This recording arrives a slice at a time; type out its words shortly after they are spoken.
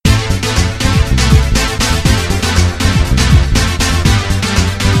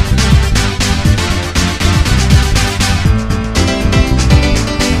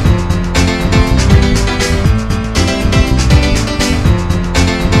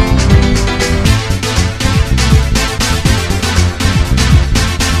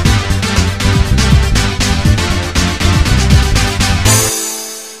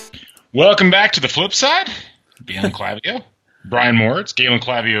Welcome back to the flip side. Galen Clavio, Brian Moritz, Galen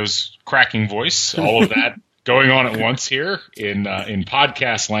Clavio's cracking voice, all of that going on at once here in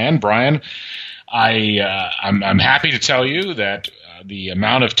podcast land. Brian, I'm happy to tell you that the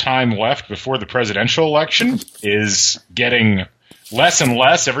amount of time left before the presidential election is getting less and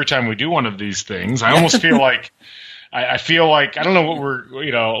less every time we do one of these things. I almost feel like I feel like I don't know what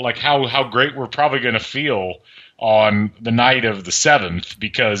we're like how great we're probably going to feel on the night of the 7th,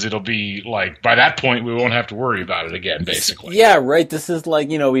 because it'll be like by that point we won't have to worry about it again, basically. Yeah, right. This is like,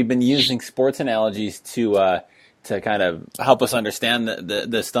 we've been using sports analogies to kind of help us understand the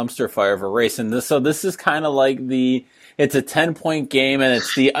dumpster fire of a race, and this is kind of like it's a 10-point game, and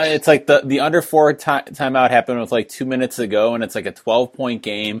it's like the under 4 timeout happened with like 2 minutes ago, and it's like a 12-point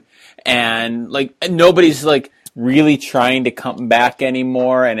game, and like nobody's like really trying to come back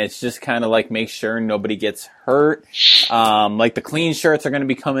anymore, and it's just kind of like make sure nobody gets hurt. Like the clean shirts are going to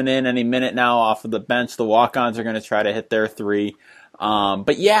be coming in any minute now off of the bench. The walk-ons are going to try to hit their 3.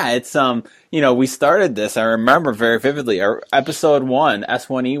 But yeah, it's we started this. I remember very vividly. Our episode 1,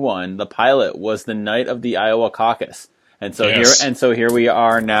 S1E1, the pilot was the night of the Iowa caucus, and so here we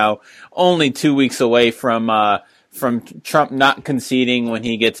are now, only 2 weeks away from Trump not conceding when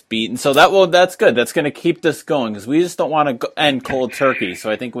he gets beaten. So that's good. That's going to keep this going, because we just don't want to end cold turkey. So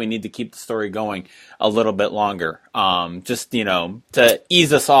I think we need to keep the story going a little bit longer. Just, to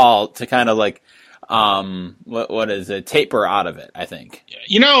ease us all to kind of like, what is it? Taper out of it, I think.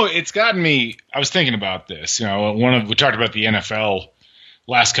 It's gotten me, I was thinking about this, we talked about the NFL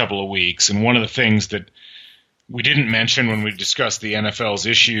last couple of weeks, and one of the things that we didn't mention when we discussed the NFL's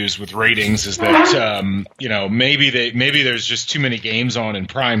issues with ratings is that maybe there's just too many games on in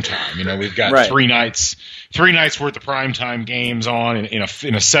prime time. We've got 3 nights worth of prime time games on in a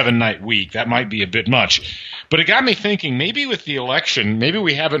 7-night week. That might be a bit much, but it got me thinking. Maybe with the election, maybe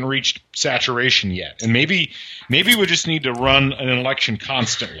we haven't reached saturation yet, and maybe we just need to run an election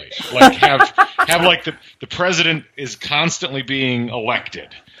constantly, like have like the president is constantly being elected,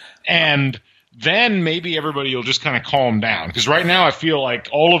 and then maybe everybody will just kind of calm down. Because right now I feel like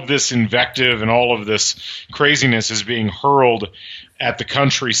all of this invective and all of this craziness is being hurled at the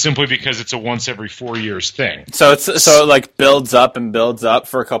country simply because it's a once every 4 years thing. So it like builds up and builds up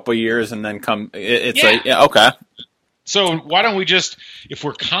for a couple of years, and then okay. So why don't we just, if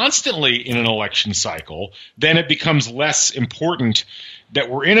we're constantly in an election cycle, then it becomes less important that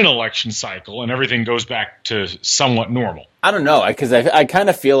we're in an election cycle and everything goes back to somewhat normal. I don't know, because I kind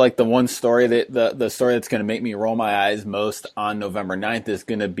of feel like the one story that the story that's going to make me roll my eyes most on November 9th is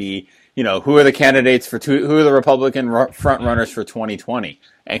going to be, who are the candidates who are the Republican front runners for 2020,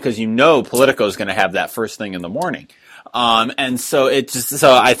 and because Politico is going to have that first thing in the morning. And so I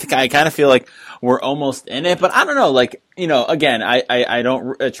think I kind of feel like we're almost in it, but I don't know, like, again, I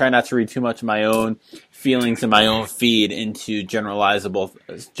don't try not to read too much of my own feelings in my own feed into generalizable,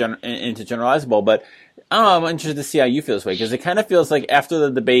 but I don't know, I'm interested to see how you feel this way, because it kind of feels like after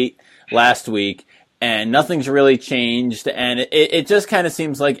the debate last week and nothing's really changed, and it just kind of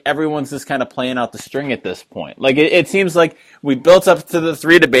seems like everyone's just kind of playing out the string at this point. Like it seems like we built up to the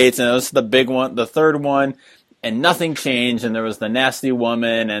 3 debates, and it was the big one, the third one, and nothing changed, and there was the nasty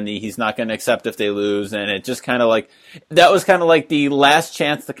woman, and he's not going to accept if they lose, and it just kind of like, that was kind of like the last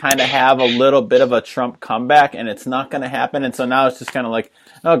chance to kind of have a little bit of a Trump comeback, and it's not going to happen, and so now it's just kind of like,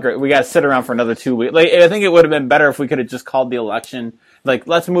 oh great, we got to sit around for another 2 weeks. Like, I think it would have been better if we could have just called the election, like,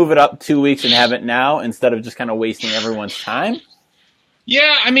 let's move it up 2 weeks and have it now, instead of just kind of wasting everyone's time.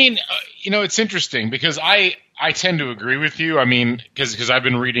 Yeah, I mean, it's interesting, because I tend to agree with you. I mean, because I've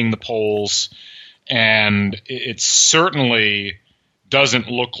been reading the polls, and it certainly doesn't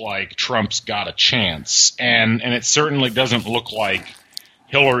look like Trump's got a chance, and it certainly doesn't look like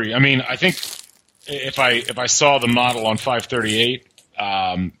Hillary. I mean, I think if I saw the model on 538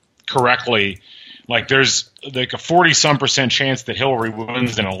 correctly, like there's like a 40-some% chance that Hillary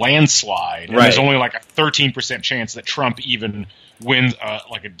wins in a landslide, and there's only like a 13% chance that Trump even wins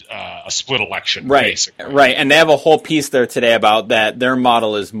a split election. Right, basically. Right, and they have a whole piece there today about that. Their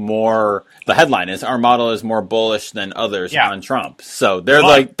model is more. The headline is, "Our model is more bullish than others on Trump." So they're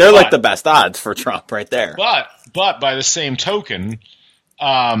like the best odds for Trump right there. But by the same token,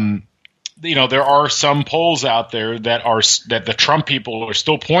 there are some polls out there that the Trump people are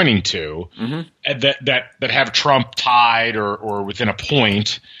still pointing to, that have Trump tied or within a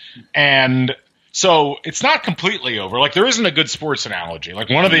point, and so it's not completely over. Like, there isn't a good sports analogy. Like,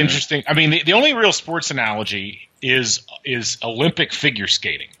 one of the interesting, I mean, the only real sports analogy is Olympic figure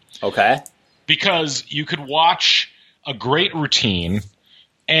skating. Okay. Because you could watch a great routine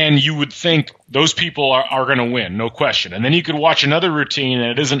and you would think those people are going to win, no question. And then you could watch another routine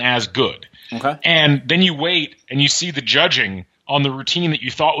and it isn't as good. Okay. And then you wait and you see the judging on the routine that you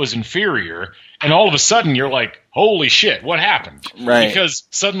thought was inferior, and all of a sudden you're like, holy shit, what happened? Right. Because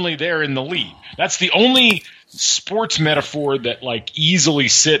suddenly they're in the lead. That's the only sports metaphor that like easily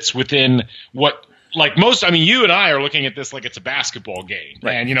sits within what, like most, I mean, you and I are looking at this like it's a basketball game.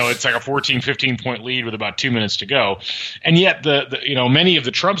 Right. And, it's like a 14, 15-point lead with about 2 minutes to go. And yet many of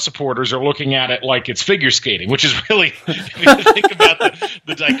the Trump supporters are looking at it like it's figure skating, which is really, if you think about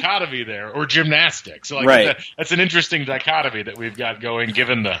the dichotomy there, or gymnastics. So like right. That's an interesting dichotomy that we've got going,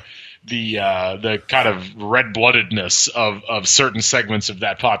 given the kind of red-bloodedness of certain segments of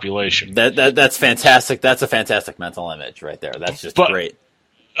that population. That's fantastic. That's a fantastic mental image right there. That's just great.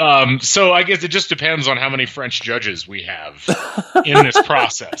 So I guess it just depends on how many French judges we have in this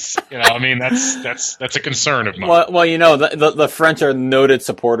process. I mean, that's a concern of mine. Well, the French are noted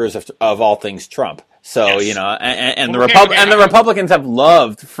supporters of all things Trump. So, yes. And the Republicans have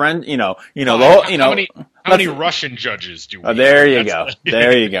loved French, How many Russian judges do we have? There you go.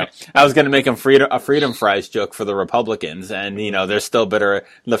 There you go. I was going to make a freedom fries joke for the Republicans, and, they're still bitter.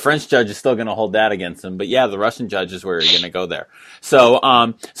 The French judge is still going to hold that against them. But, yeah, the Russian judge is where you're going to go there. So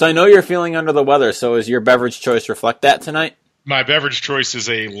I know you're feeling under the weather. So is your beverage choice reflect that tonight? My beverage choice is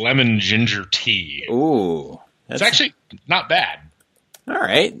a lemon ginger tea. Ooh. It's actually not bad. All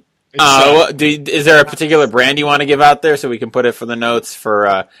right. Is there a particular brand you want to give out there so we can put it for the notes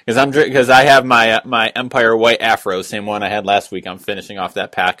for because I have my Empire White Afro, same one I had last week. I'm finishing off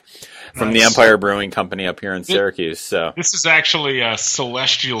that pack from the Empire Brewing Company up here in Syracuse. So this is actually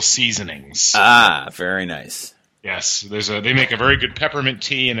Celestial Seasonings. Ah, very nice. Yes, they make a very good peppermint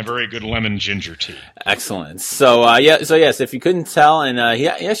tea and a very good lemon ginger tea. Excellent. So yes, if you couldn't tell, and he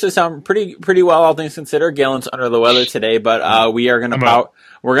actually sound pretty well, all things considered. Galen's under the weather today, but we are going to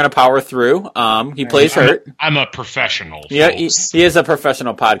we're going to power through. He plays hurt. I'm a professional. Yeah, he is a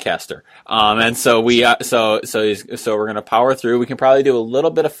professional podcaster. And so we're going to power through. We can probably do a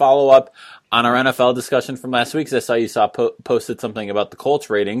little bit of follow up on our NFL discussion from last week, because I saw you posted something about the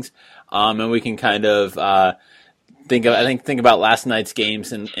Colts ratings. And we can kind of think about last night's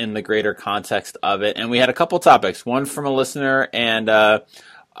games in the greater context of it. And we had a couple topics, one from a listener and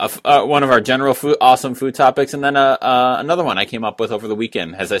one of our general awesome food topics, and then another one I came up with over the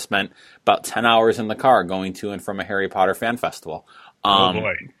weekend as I spent about 10 hours in the car going to and from a Harry Potter fan festival. Oh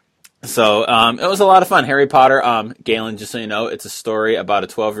boy. So it was a lot of fun. Harry Potter, Galen, just so you know, it's a story about a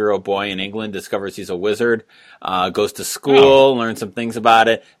 12-year-old boy in England discovers he's a wizard, goes to school, learns some things about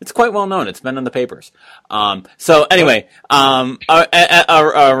it. It's quite well known. It's been in the papers. So anyway,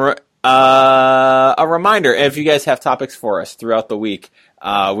 a reminder, if you guys have topics for us throughout the week,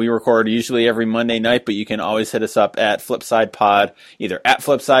 we record usually every Monday night, but you can always hit us up at Flipside Pod, either at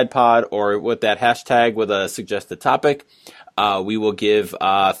Flipside Pod or with that hashtag with a suggested topic. We will give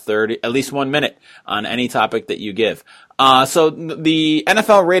at least 1 minute on any topic that you give. So the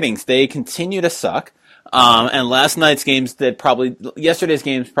NFL ratings, they continue to suck. And yesterday's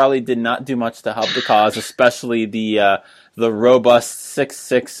games probably did not do much to help the cause, especially the robust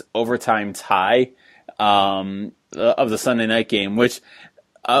 6-6 overtime tie of the Sunday night game, which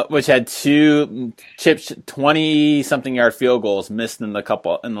had two chipped 20-something yard field goals missed in the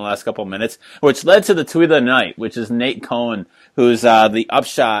last couple minutes, which led to the tweet of the night, which is Nate Cohn, who's the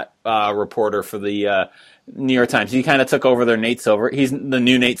Upshot reporter for the New York Times. He kind of took over their Nate Silver. He's the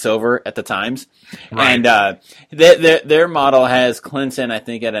new Nate Silver at the Times. Right. And their model has Clinton, I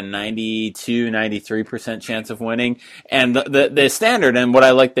think, at a 92-93% chance of winning. And the standard, and what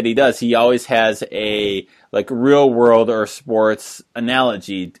I like that he does, he always has a real world or sports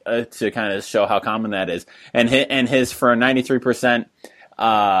analogy to kind of show how common that is. And his for a 93%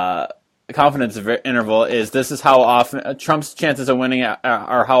 confidence interval this is how often Trump's chances of winning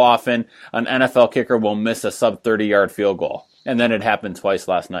are how often an NFL kicker will miss a sub 30-yard field goal. And then it happened twice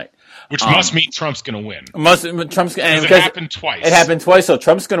last night. Which must mean Trump's going to win. It happened twice. It happened twice, so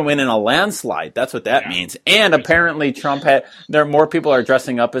Trump's going to win in a landslide. That's what that means. And apparently more people are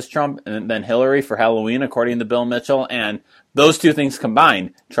dressing up as Trump than Hillary for Halloween, according to Bill Mitchell. And those two things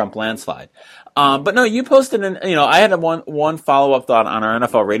combined, Trump landslide. But no, you posted I had one follow-up thought on our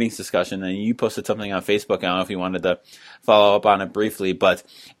NFL ratings discussion, and you posted something on Facebook. I don't know if you wanted to follow up on it briefly, but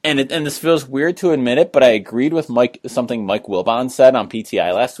and this feels weird to admit it, but I agreed with something Mike Wilbon said on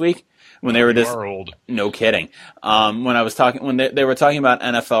PTI last week when they were just old. No kidding. When they were talking about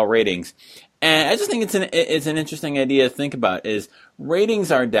NFL ratings, and I just think it's an interesting idea to think about. Is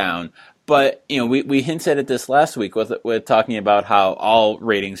ratings are down. But, we hinted at this last week with talking about how all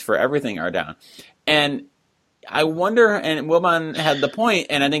ratings for everything are down. And I wonder, and Wilbon had the point,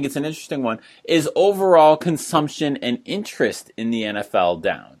 and I think it's an interesting one, is overall consumption and interest in the NFL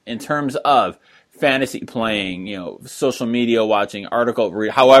down in terms of fantasy playing, social media watching, article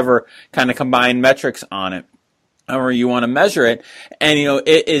read, however, kind of combine metrics on it, however you want to measure it. And,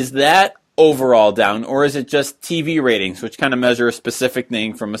 is that overall down, or is it just TV ratings, which kind of measure a specific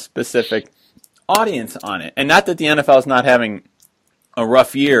thing from a specific audience on it? And not that the NFL is not having a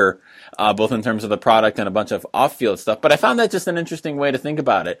rough year, both in terms of the product and a bunch of off-field stuff. But I found that just an interesting way to think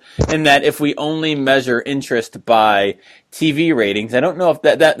about it, in that if we only measure interest by TV ratings, I don't know if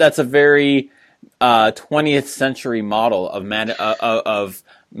that's a very 20th century model of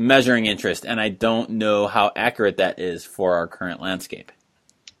measuring interest, and I don't know how accurate that is for our current landscape.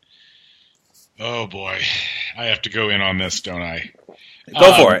 Oh, boy. I have to go in on this, don't I?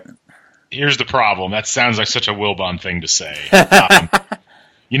 Go for it. Here's the problem. That sounds like such a Wilbon thing to say.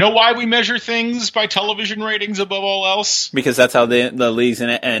 You know why we measure things by television ratings above all else? Because that's how the leagues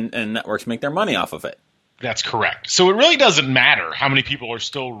and networks make their money off of it. That's correct. So it really doesn't matter how many people are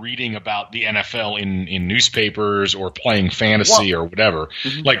still reading about the NFL in newspapers or playing fantasy or whatever.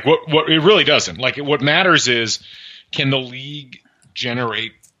 Mm-hmm. Like what it really doesn't. Like what matters is, can the league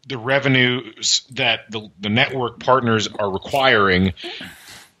generate the revenues that the network partners are requiring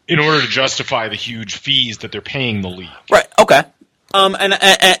in order to justify the huge fees that they're paying the league? Right. Okay. And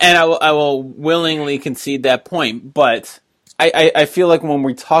I will willingly concede that point, but I feel like when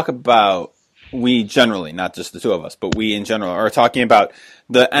we talk about, we generally, not just the two of us, but we in general are talking about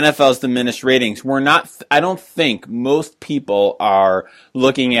the NFL's diminished ratings. I don't think most people are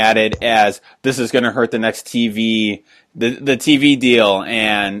looking at it as this is going to hurt the next TV, the TV deal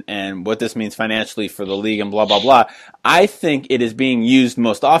and what this means financially for the league and blah, blah, blah. I think it is being used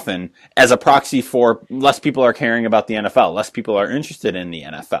most often as a proxy for less people are caring about the NFL, less people are interested in the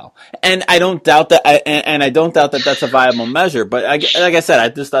NFL. And I don't doubt that, and I don't doubt that that's a viable measure, but like I said, I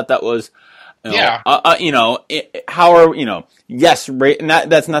just thought that was, yes,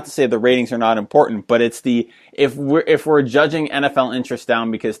 that's not to say the ratings are not important, but it's if we're judging NFL interest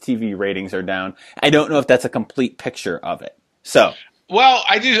down because TV ratings are down, I don't know if that's a complete picture of it. So, well,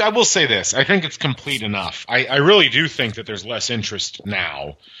 I will say this. I think it's complete enough. I really do think that there's less interest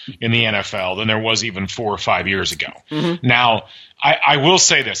now in the NFL than there was even 4 or 5 years ago. Mm-hmm. Now, I will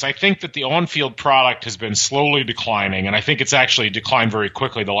say this. I think that the on-field product has been slowly declining, and I think it's actually declined very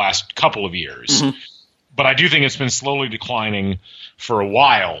quickly the last couple of years. Mm-hmm. But I do think it's been slowly declining for a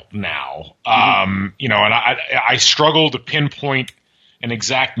while now. Mm-hmm. And I struggle to pinpoint an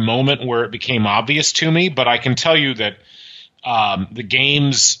exact moment where it became obvious to me, but I can tell you that the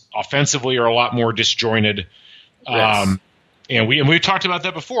games offensively are a lot more disjointed. Yes. And we talked about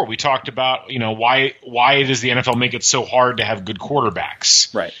that before. We talked about, why does the NFL make it so hard to have good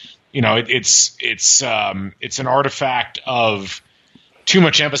quarterbacks? Right. It's an artifact of too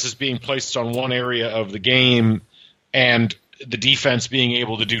much emphasis being placed on one area of the game and the defense being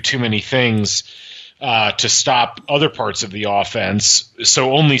able to do too many things to stop other parts of the offense.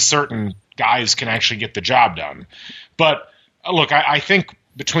 So only certain guys can actually get the job done. But look, I think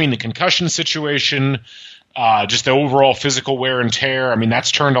between the concussion situation, just the overall physical wear and tear, I mean,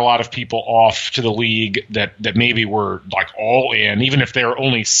 that's turned a lot of people off to the league that maybe were like all in, even if they're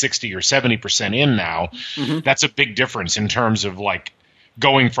only 60 or 70% in now. Mm-hmm. That's a big difference in terms of like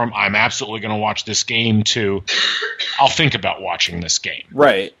going from I'm absolutely going to watch this game to I'll think about watching this game.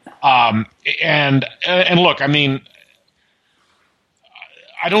 Right. And look, I mean,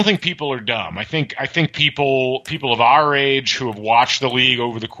 I don't think people are dumb. I think people of our age who have watched the league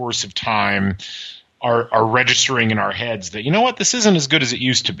over the course of time are registering in our heads that, you know what, this isn't as good as it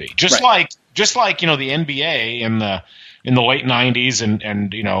used to be. Just like the NBA in the late 90s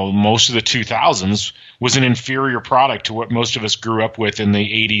and most of the 2000s was an inferior product to what most of us grew up with in the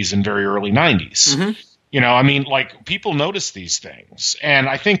 80s and very early 90s. Mm-hmm. People notice these things. And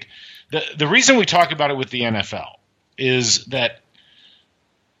I think the reason we talk about it with the NFL is that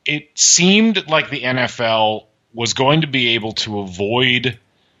it seemed like the NFL was going to be able to avoid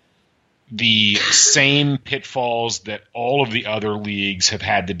the same pitfalls that all of the other leagues have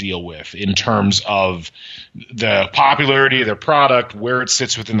had to deal with in terms of the popularity of their product, where it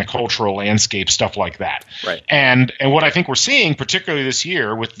sits within the cultural landscape, stuff like that. Right. And what I think we're seeing, particularly this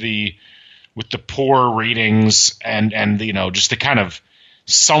year with the poor ratings and just the kind of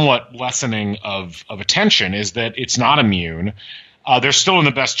somewhat lessening of attention, is that it's not immune. They're still in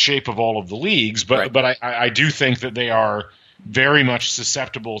the best shape of all of the leagues, but I do think that they are very much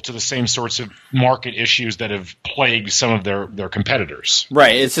susceptible to the same sorts of market issues that have plagued some of their competitors.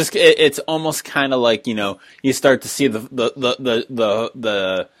 Right. It's just it's almost kind of like, you start to see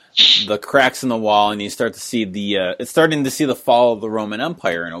the cracks in the wall, and you start to see it's starting to see the fall of the Roman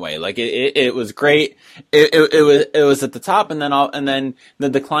Empire in a way. Like it was great. It was at the top, and then the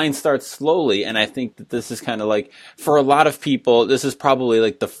decline starts slowly. And I think that this is kind of like, for a lot of people, this is probably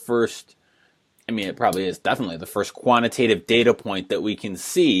like the first. I mean, it probably is definitely the first quantitative data point that we can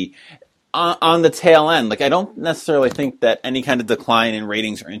see on the tail end. Like, I don't necessarily think that any kind of decline in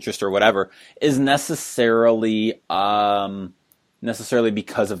ratings or interest or whatever is necessarily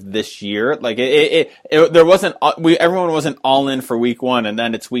because of this year. Like, there wasn't, everyone wasn't all in for week 1, and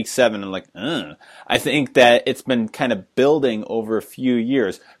then it's week 7, and like, I think that it's been kind of building over a few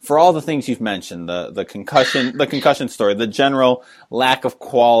years for all the things you've mentioned, the concussion story, the general lack of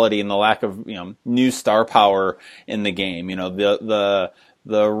quality and the lack of, new star power in the game. The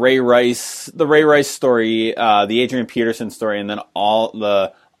Ray Rice story, the Adrian Peterson story, and then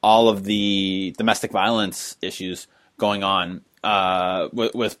all of the domestic violence issues going on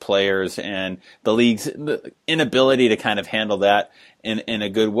with players, and the league's inability to kind of handle that in a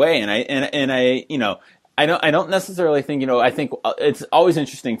good way. And I don't necessarily think, I think it's always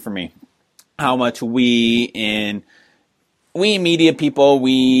interesting for me how much we media people,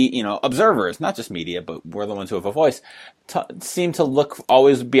 observers, not just media, but we're the ones who have a voice, seem to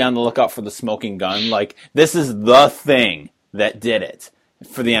always be on the lookout for the smoking gun. Like, this is the thing that did it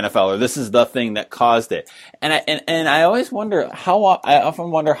for the NFL, or this is the thing that caused it. And I always wonder I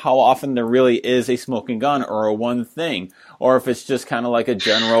often wonder how often there really is a smoking gun or a one thing, or if it's just kind of like a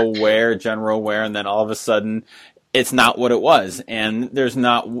general wear, and then all of a sudden it's not what it was. And there's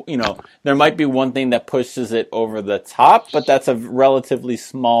not, there might be one thing that pushes it over the top, but that's a relatively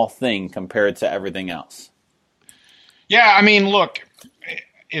small thing compared to everything else. Yeah, I mean, look,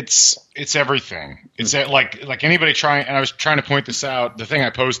 it's everything. It's like anybody trying, and I was trying to point this out. The thing I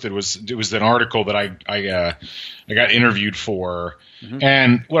posted was an article that I got interviewed for,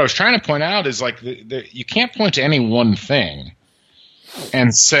 and what I was trying to point out is like you can't point to any one thing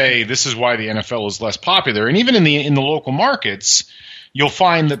and say this is why the NFL is less popular. And even in the local markets, you'll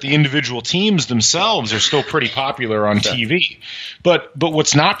find that the individual teams themselves are still pretty popular on TV. But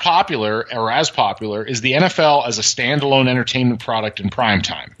what's not popular or as popular is the NFL as a standalone entertainment product in prime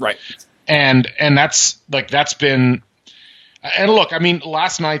time. Right. And that's been, and look, I mean,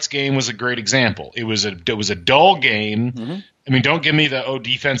 last night's game was a great example. It was a dull game. Mm-hmm. I mean, don't give me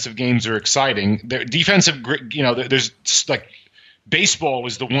defensive games are exciting. There's like, baseball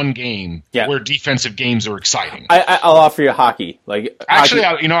is the one game where defensive games are exciting. I'll offer you hockey. Actually,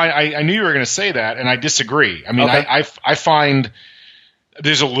 I knew you were going to say that, and I disagree. I mean, okay. I find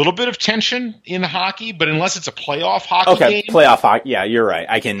there's a little bit of tension in hockey, but unless it's a playoff hockey game. Okay, playoff hockey. Yeah, you're right.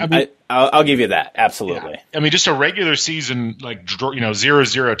 I'll give you that. Absolutely. Yeah. I mean, just a regular season,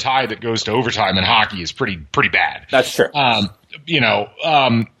 0-0 tie that goes to overtime in hockey is pretty bad. That's true. But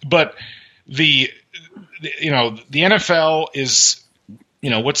the NFL is,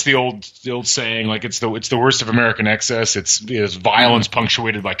 what's the old saying? Like, it's the worst of American excess. It's violence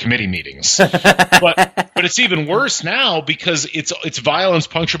punctuated by committee meetings. but it's even worse now because it's violence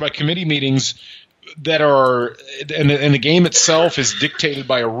punctuated by committee meetings that are, and the game itself is dictated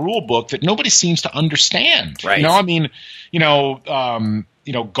by a rule book that nobody seems to understand. Right.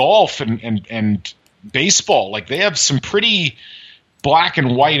 Golf and baseball, like, they have some pretty black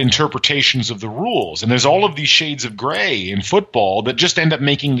and white interpretations of the rules, and there's all of these shades of gray in football that just end up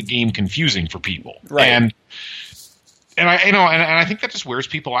making the game confusing for people. Right. And I think that just wears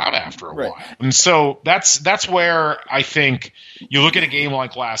people out after a while. And so that's where I think you look at a game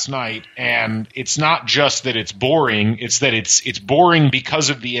like last night, and it's not just that it's boring; it's that it's boring because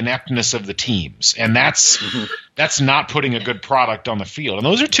of the ineptness of the teams, and that's not putting a good product on the field. And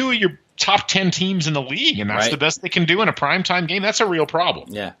those are two of your top 10 teams in the league, and that's the best they can do in a primetime game. That's a real problem.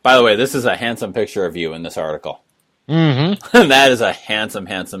 Yeah. By the way, this is a handsome picture of you in this article. Mm-hmm. That is a handsome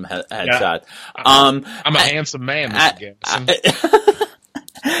headshot. Yeah. I'm a handsome man, Mr.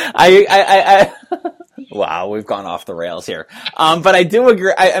 Garrison. Wow, we've gone off the rails here. But I do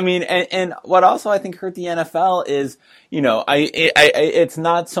agree. I mean, and what also I think hurt the NFL is, it's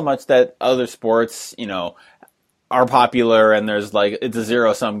not so much that other sports, are popular and there's it's a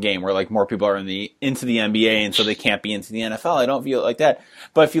zero-sum game where more people are into the NBA and so they can't be into the NFL. I don't view it like that.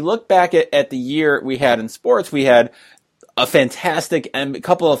 But if you look back at the year we had in sports, we had a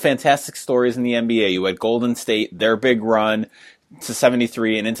couple of fantastic stories in the NBA. You had Golden State, their big run, to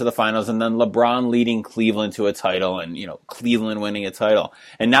 73 and into the finals, and then LeBron leading Cleveland to a title, and Cleveland winning a title.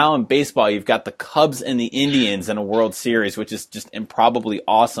 And now in baseball, you've got the Cubs and the Indians in a World Series, which is just improbably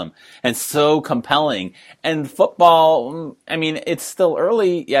awesome and so compelling. And football, I mean, it's still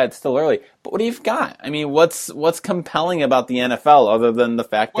early. Yeah, it's still early. But what do you've got? I mean, what's compelling about the NFL other than the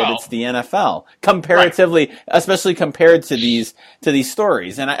fact that it's the NFL comparatively, right, especially compared to these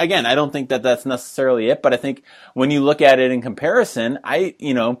stories? And I don't think that that's necessarily it, but I think when you look at it in comparison,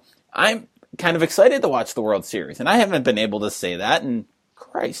 I'm kind of excited to watch the World Series, and I haven't been able to say that in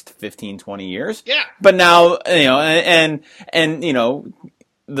 15, 20 years. Yeah. But now,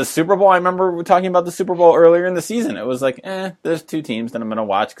 the Super Bowl, I remember we were talking about the Super Bowl earlier in the season. It was like, there's two teams that I'm going to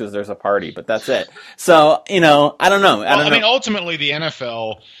watch because there's a party, but that's it. So, I don't know. I mean, ultimately the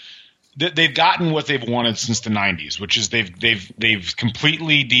NFL, they've gotten what they've wanted since the 90s, which is they've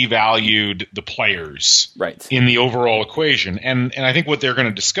completely devalued the players, right, in the overall equation. And I think what they're going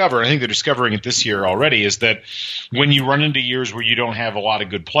to discover, I think they're discovering it this year already, is that when you run into years where you don't have a lot of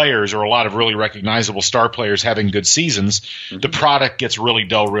good players or a lot of really recognizable star players having good seasons, mm-hmm, the product gets really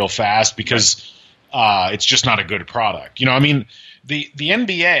dull real fast because it's just not a good product. I mean, the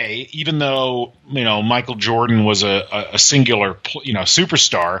NBA, even though Michael Jordan was a singular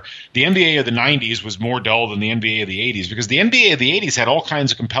superstar, the NBA of the 90s was more dull than the NBA of the 80s because the NBA of the 80s had all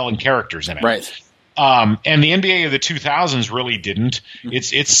kinds of compelling characters in it. Right. And the NBA of the 2000s really didn't.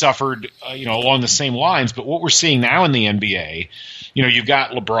 It suffered along the same lines. But what we're seeing now in the NBA, you've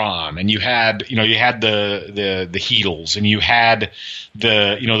got LeBron, and you had the Heatles, and you had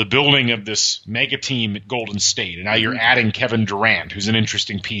the building of this mega team at Golden State, and now you're adding Kevin Durant, who's an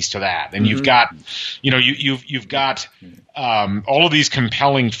interesting piece to that, and you've got you've got all of these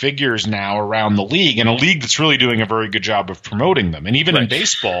compelling figures now around the league, and a league that's really doing a very good job of promoting them, and even in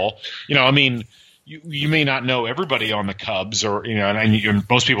baseball, I mean. You may not know everybody on the Cubs, or and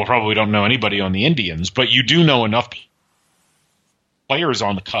most people probably don't know anybody on the Indians, but you do know enough players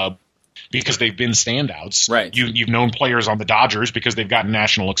on the Cubs because they've been standouts. Right. You've known players on the Dodgers because they've gotten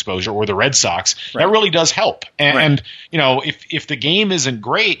national exposure, or the Red Sox. Right. That really does help. And if the game isn't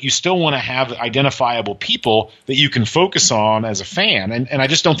great, you still want to have identifiable people that you can focus on as a fan. And I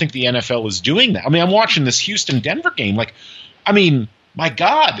just don't think the NFL is doing that. I mean, I'm watching this Houston-Denver game. My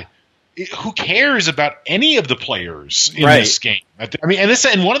God. Who cares about any of the players in this game? I mean,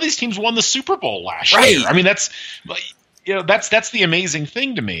 and one of these teams won the Super Bowl last year. I mean, that's the amazing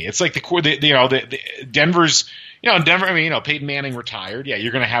thing to me. It's like the Denver's, Denver. I mean, Peyton Manning retired. Yeah,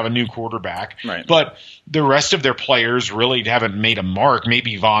 you're going to have a new quarterback, right? But the rest of their players really haven't made a mark.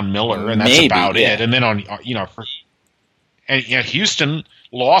 Maybe Von Miller, and that's about it. And then Houston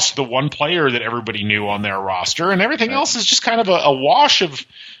lost the one player that everybody knew on their roster, and everything else is just kind of a wash of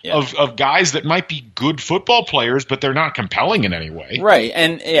guys that might be good football players, but they're not compelling in any way. Right,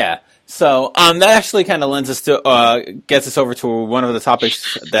 and so that actually kind of lends us to gets us over to one of the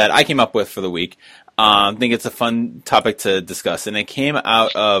topics that I came up with for the week. I think it's a fun topic to discuss, and it came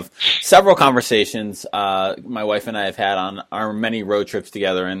out of several conversations my wife and I have had on our many road trips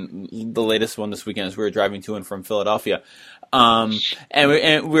together, and the latest one this weekend is we were driving to and from Philadelphia. And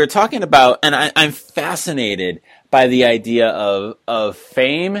we were talking about, and I'm fascinated by the idea of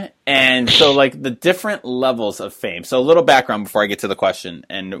fame, and so like the different levels of fame. So a little background before I get to the question,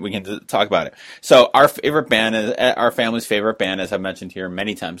 and we can talk about it. So our favorite band, our family's favorite band, as I've mentioned here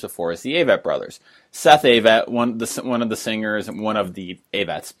many times before, is the Avett Brothers. Seth Avett, one of the singers, one of the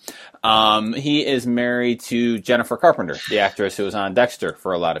Avetts. He is married to Jennifer Carpenter, the actress who was on Dexter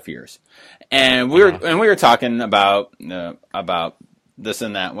for a lot of years. And we were talking about this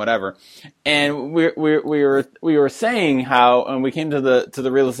and that, whatever. And we were saying how, and we came to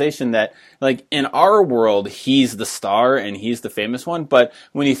the realization that, like, in our world, he's the star and he's the famous one. But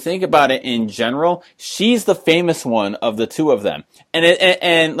when you think about it in general, she's the famous one of the two of them.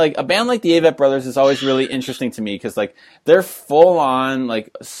 And like a band like the Avett Brothers is always really interesting to me because like they're full on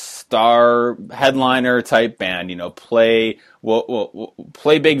like star headliner type band. Play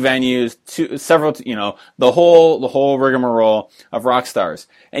big venues, the whole rigmarole of rock stars,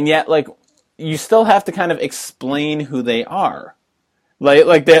 and yet like you still have to kind of explain who they are.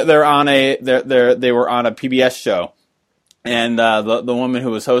 Like they were on a PBS show, and the woman who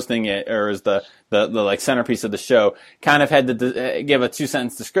was hosting it, or is the like centerpiece of the show, kind of had to give a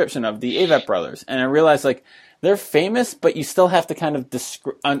 2-sentence description of the Avett Brothers, and I realized like they're famous, but you still have to kind of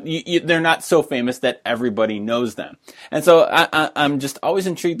they're not so famous that everybody knows them. And so I'm just always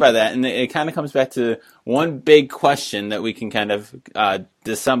intrigued by that. And it kind of comes back to one big question that we can kind of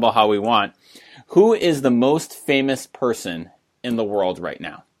disassemble how we want. Who is the most famous person in the world right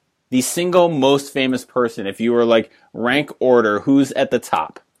now? the single most famous person, if you were like rank order, who's at the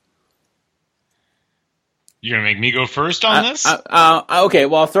top? You're going to make me go first on this? Okay,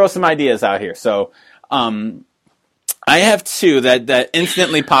 well, I'll throw some ideas out here. So, I have two that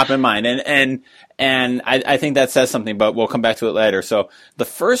instantly pop in mind, and I think that says something, but we'll come back to it later. So, the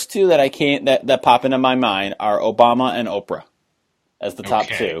first two that pop into my mind are Obama and Oprah as the top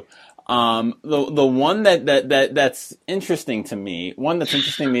two. The one that's interesting to me,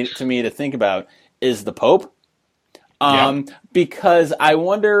 to think about is the Pope. Because I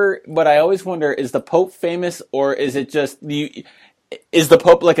always wonder, is the Pope famous, or is it just is the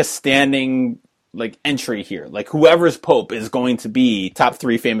Pope like a standing like entry here? Like whoever's Pope is going to be top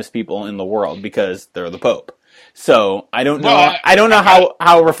 3 famous people in the world because they're the Pope. So I don't know. Well, I don't know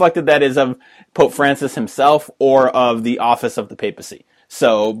how reflected that is of Pope Francis himself or of the office of the papacy.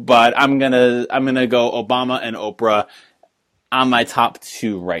 So, but I'm gonna go Obama and Oprah on my top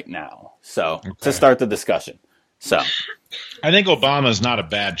 2 right now. So to start the discussion. So, I think Obama is not a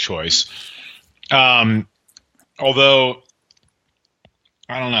bad choice. Although,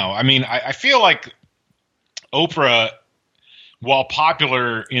 I don't know. I mean, I feel like Oprah, while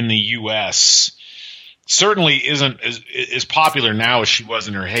popular in the U.S., certainly isn't as popular now as she was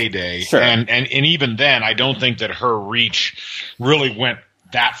in her heyday. Sure. And even then, I don't think that her reach really went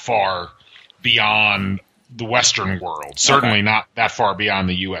that far beyond the Western world. Certainly not that far beyond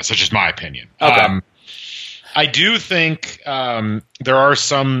the U.S. That's just my opinion. Okay. I do think there are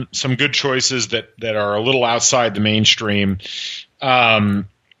some good choices that are a little outside the mainstream. I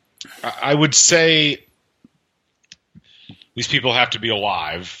would say these people have to be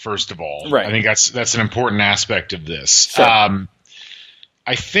alive, first of all. Right. I think that's an important aspect of this. Sure. I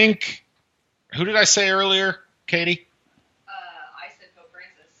think, who did I say earlier, Katie? I said Pope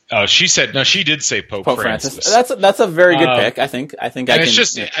Francis. Oh, she did say Pope Francis. That's a very good pick. I think I think it's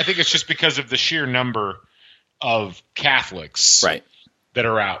just because of the sheer number of Catholics that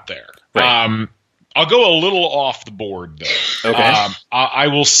are out there. Right. I'll go a little off the board, though. Okay. I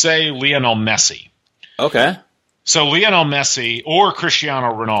will say Lionel Messi. Okay. So Lionel Messi or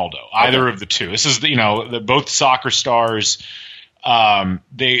Cristiano Ronaldo, either of the two. This is both soccer stars.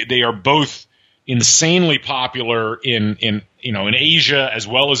 They are both insanely popular in Asia as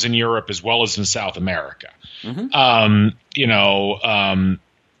well as in Europe as well as in South America. Mm-hmm.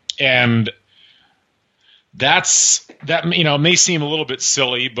 And that may seem a little bit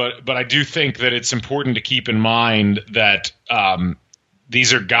silly, but I do think that it's important to keep in mind that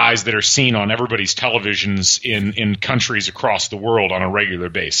these are guys that are seen on everybody's televisions in countries across the world on a regular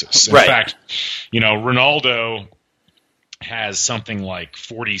basis. In fact, Ronaldo has something like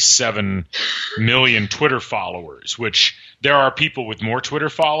 47 million Twitter followers, which there are people with more Twitter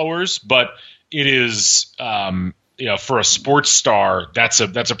followers, but it is for a sports star, that's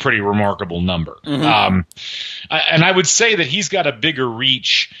a pretty remarkable number. Mm-hmm. And I would say that he's got a bigger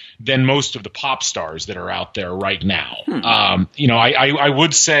reach than most of the pop stars that are out there right now. I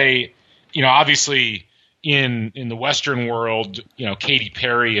would say, obviously in the Western world, Katy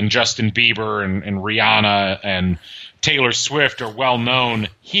Perry and Justin Bieber and Rihanna and Taylor Swift are well known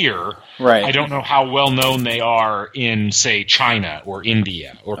here. Right. I don't know how well known they are in, say, China or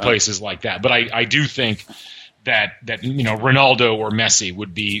India or places like that. But I do think that Ronaldo or Messi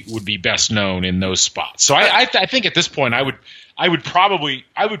would be best known in those spots. So I think at this point I would probably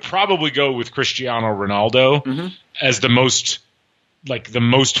go with Cristiano Ronaldo mm-hmm. as the most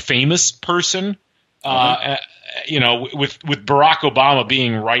famous person. With Barack Obama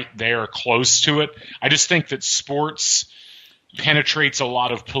being right there close to it, I just think that sports penetrates a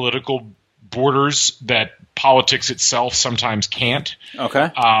lot of political borders that politics itself sometimes can't. Okay.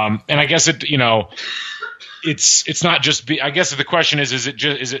 And I guess it's not just I guess the question is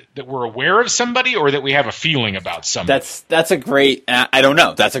it that we're aware of somebody or that we have a feeling about somebody? That's a great I don't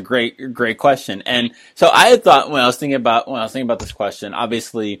know. That's a great question. And so I had thought when I was thinking about this question,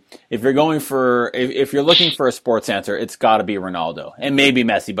 obviously if you're looking for a sports answer, it's got to be Ronaldo. And maybe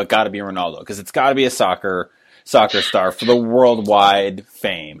Messi, but got to be Ronaldo because it's got to be a soccer star for the worldwide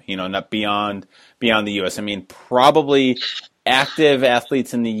fame, not beyond the US. I mean, probably active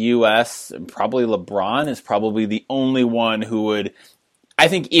athletes in the U.S., probably LeBron is probably the only one who would, I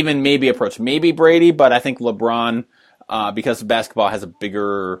think, even maybe approach maybe Brady, but I think LeBron, because basketball has a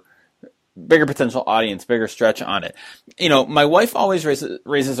bigger potential audience, bigger stretch on it. My wife always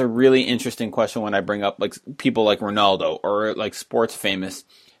raises a really interesting question when I bring up like people like Ronaldo or like sports famous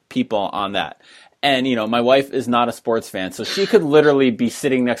people on that. And, my wife is not a sports fan, so she could literally be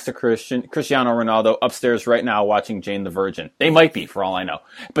sitting next to Cristiano Ronaldo upstairs right now watching Jane the Virgin. They might be, for all I know.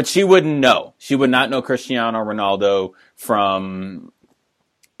 But she wouldn't know. She would not know Cristiano Ronaldo from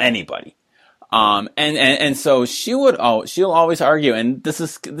anybody. And so she'll always argue, and this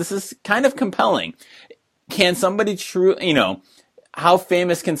is kind of compelling. Can somebody how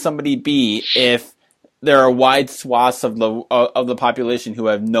famous can somebody be if there are wide swaths of the population who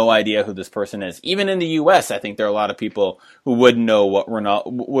have no idea who this person is? Even in the U.S., I think there are a lot of people who wouldn't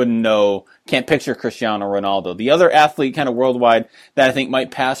know, can't picture Cristiano Ronaldo. The other athlete kind of worldwide that I think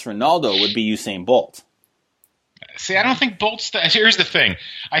might pass Ronaldo would be Usain Bolt. See, I don't think Bolt's. Here's the thing.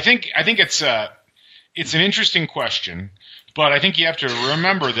 I think it's an interesting question, but I think you have to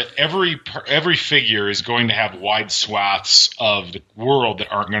remember that every figure is going to have wide swaths of the world that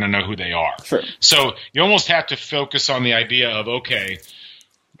aren't going to know who they are. Sure. So you almost have to focus on the idea of, okay,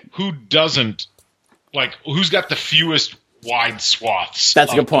 who's got the fewest wide swaths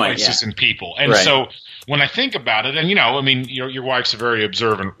That's a good point, places and people. And so when I think about it, and your wife's a very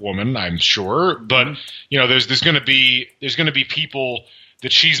observant woman, I'm sure, but there's going to be people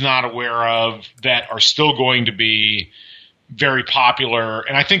that she's not aware of that are still going to be very popular,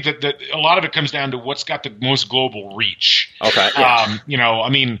 and I think that a lot of it comes down to what's got the most global reach. Okay.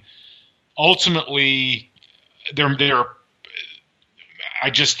 Yeah. Ultimately, they're. I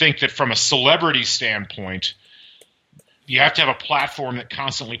just think that from a celebrity standpoint, you have to have a platform that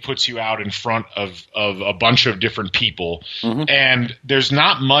constantly puts you out in front of a bunch of different people, and there's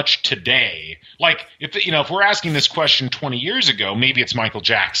not much today. Like if we're asking this question 20 years ago, maybe it's Michael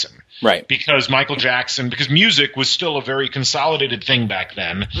Jackson. Right. Because music was still a very consolidated thing back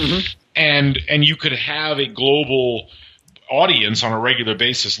then, and you could have a global audience on a regular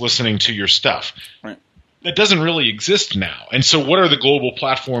basis listening to your stuff. Right. That doesn't really exist now. And so what are the global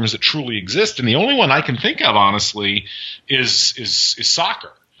platforms that truly exist? And the only one I can think of, honestly, is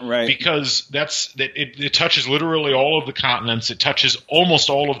soccer. Right. Because it touches literally all of the continents. It touches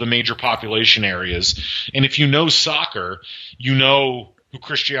almost all of the major population areas. And if you know soccer, you know who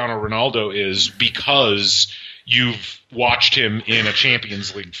Cristiano Ronaldo is because you've watched him in a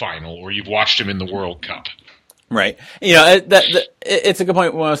Champions League final or you've watched him in the World Cup. Right. It's a good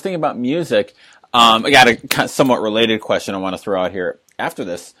point. When I was thinking about music, I got a somewhat related question I want to throw out here after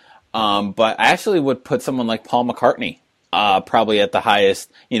this. But I actually would put someone like Paul McCartney probably at the highest,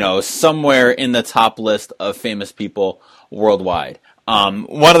 somewhere in the top list of famous people worldwide.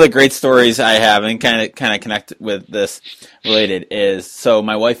 One of the great stories I have, and kind of connect with this related, is so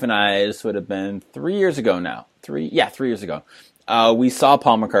my wife and I, this would have been 3 years ago now. 3 years ago. We saw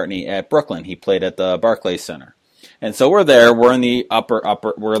Paul McCartney at Brooklyn. He played at the Barclays Center. And so we're there, we're in the upper,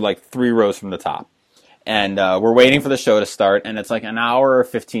 we're like 3 rows from the top. And we're waiting for the show to start, and it's like an hour or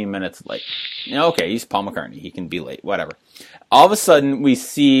 15 minutes late. Okay, he's Paul McCartney. He can be late, whatever. All of a sudden, we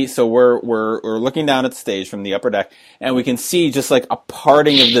see, so we're looking down at the stage from the upper deck, and we can see just like a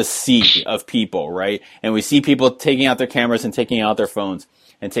parting of the sea of people, right? And we see people taking out their cameras and taking out their phones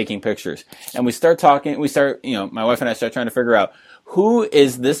and taking pictures. And we start talking, my wife and I start trying to figure out who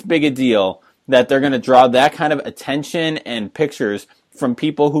is this big a deal that they're going to draw that kind of attention and pictures from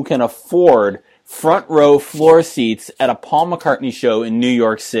people who can afford front row floor seats at a Paul McCartney show in New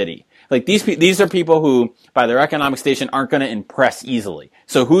York City. Like these are people who, by their economic station, aren't going to impress easily.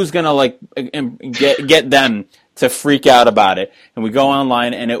 So who's going to get them to freak out about it? And we go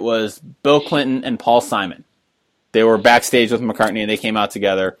online, and it was Bill Clinton and Paul Simon. They were backstage with McCartney, and they came out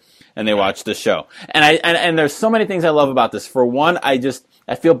together and they watched the show. And there's so many things I love about this. For one, I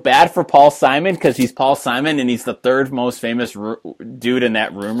feel bad for Paul Simon because he's Paul Simon and he's the third most famous dude in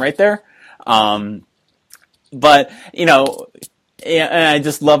that room right there. But and I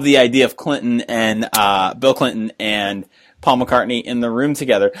just love the idea of Clinton and Bill Clinton and Paul McCartney in the room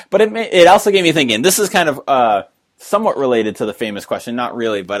together. But it also gave me thinking. This is kind of somewhat related to the famous question, not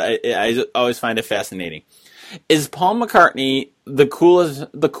really, but I always find it fascinating. Is Paul McCartney the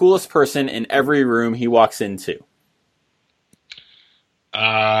coolest person in every room he walks into?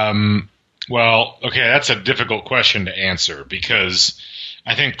 Well, okay, that's a difficult question to answer because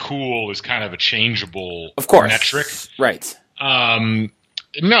I think cool is kind of a changeable metric. Right. No,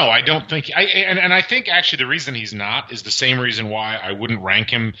 I don't think and I think actually the reason he's not is the same reason why I wouldn't rank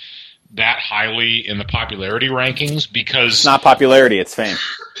him that highly in the popularity rankings, because it's not popularity, it's fame.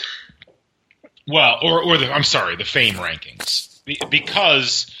 Well, the fame rankings.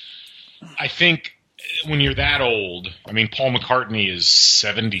 Because I think when you're that old, I mean, Paul McCartney is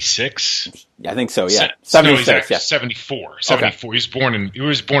 76. I think so, yeah. 76, yeah. 74. 74. Okay. He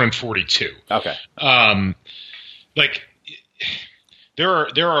was born in 42. Okay.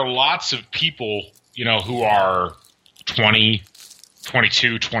 There are lots of people, who are 20,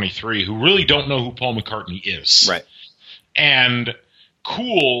 22, 23 who really don't know who Paul McCartney is. Right. And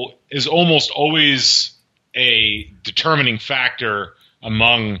cool is almost always a determining factor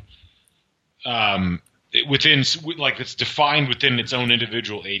among within, like, it's defined within its own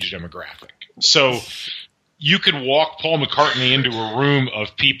individual age demographic. So you could walk Paul McCartney into a room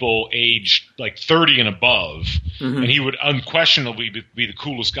of people aged like 30 and above, and he would unquestionably be the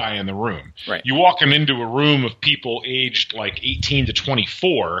coolest guy in the room. Right. You walk him into a room of people aged like 18 to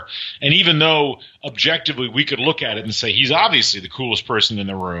 24, and even though objectively we could look at it and say he's obviously the coolest person in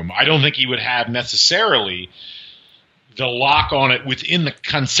the room, I don't think he would have necessarily the lock on it within the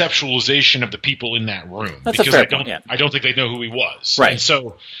conceptualization of the people in that room. That's because a fair point, yeah. I don't think they know who he was. Right. And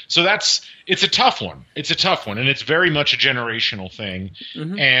so it's a tough one. It's a tough one, and it's very much a generational thing.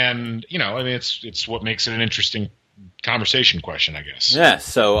 And, you know, I mean, it's what makes it an interesting conversation question, I guess. Yeah.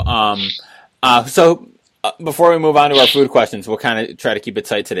 So, before we move on to our food questions, we'll kind of try to keep it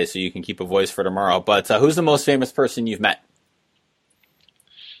tight today so you can keep a voice for tomorrow. But who's the most famous person you've met?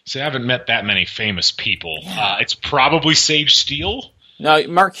 See, I haven't met that many famous people. It's probably Sage Steele. No,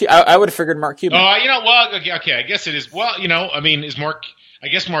 Mark. I would have figured Mark Cuban. You know, well, okay, I guess it is. Well, you know, I mean, I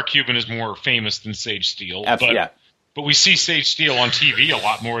guess Mark Cuban is more famous than Sage Steele. Absolutely, yeah. But we see Sage Steele on TV a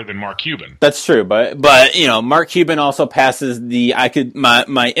lot more than Mark Cuban. That's true, but you know, Mark Cuban also passes the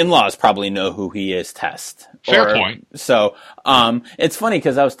my in-laws probably know who he is test. Fair point. So, it's funny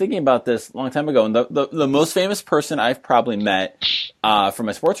because I was thinking about this a long time ago, and the most famous person I've probably met from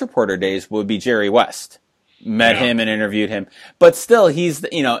my sports reporter days would be Jerry West. Met him and interviewed him, but still, he's,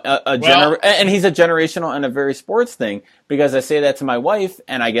 you know, and he's a generational and a very sports thing, because I say that to my wife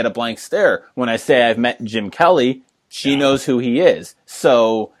and I get a blank stare when I say I've met Jim Kelly. She knows who he is.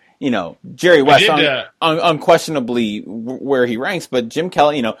 So, you know, Jerry West, unquestionably where he ranks, but Jim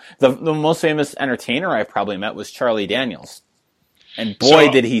Kelly, you know, the most famous entertainer I've probably met was Charlie Daniels. And boy,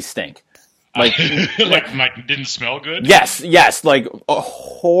 did he stink. Like, like didn't smell good? Yes, like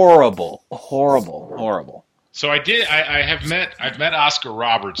horrible. So I've met Oscar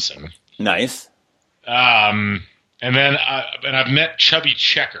Robertson. Nice. And then I've met Chubby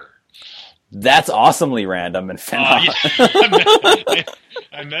Checker. That's awesomely random and phenomenal.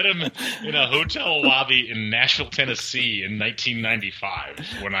 I met him in a hotel lobby in Nashville, Tennessee in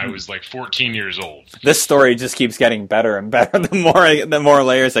 1995 when I was like 14 years old. This story just keeps getting better and better the more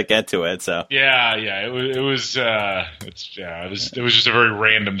layers I get to it. So it was just a very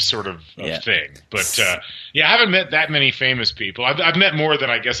random sort of thing. But I haven't met that many famous people. I've met more than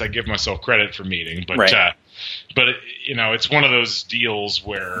I guess I give myself credit for meeting. But you know, it's one of those deals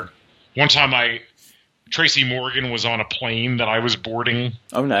where one time Tracy Morgan was on a plane that I was boarding.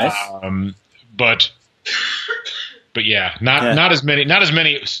 Oh, nice. But yeah, not as many,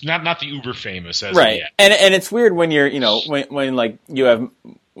 not the uber famous as right. Yet. And it's weird when you're, you know, when like you have,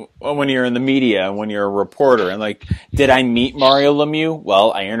 when you're in the media, when you're a reporter, and like, did I meet Mario Lemieux?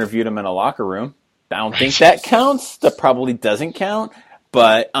 Well, I interviewed him in a locker room. I don't think that counts. That probably doesn't count.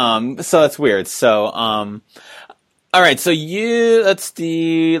 But so it's weird. So all right, so let's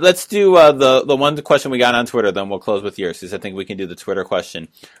do the one question we got on Twitter, then we'll close with yours, because I think we can do the Twitter question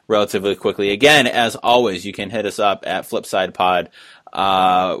relatively quickly. Again, as always, you can hit us up at Flipside Pod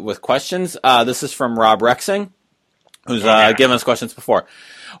with questions. This is from Rob Rexing, who's given us questions before.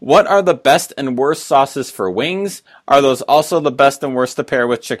 What are the best and worst sauces for wings? Are those also the best and worst to pair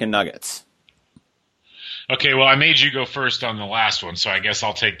with chicken nuggets? Okay, well, I made you go first on the last one, so I guess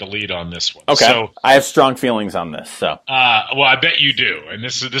I'll take the lead on this one. Okay, so, I have strong feelings on this. So, well, I bet you do, and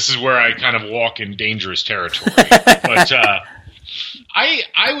this is where I kind of walk in dangerous territory. But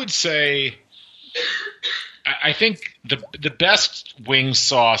I would say, I think the best wing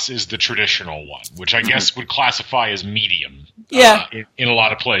sauce is the traditional one, which I guess would classify as medium. Yeah, in a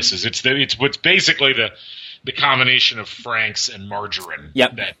lot of places, it's what's basically the combination of Frank's and margarine.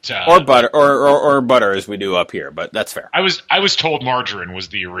 Yep. That, or butter, or butter as we do up here, but that's fair. I was told margarine was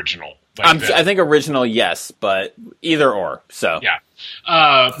the original. I think original, yes, but either or. So yeah.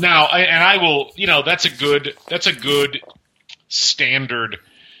 Now, I will. You know, that's a good standard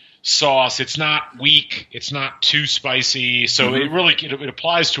sauce. It's not weak. It's not too spicy. So it really it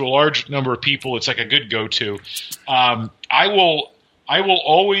applies to a large number of people. It's like a good go-to. I will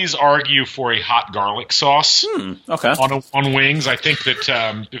always argue for a hot garlic sauce on wings. I think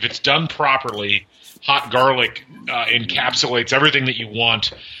that if it's done properly, hot garlic encapsulates everything that you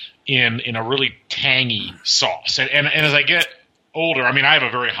want in a really tangy sauce. And as I get older, I mean, I have a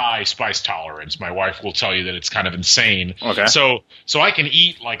very high spice tolerance. My wife will tell you that it's kind of insane. Okay. So I can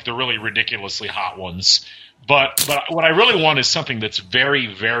eat like the really ridiculously hot ones. But what I really want is something that's very,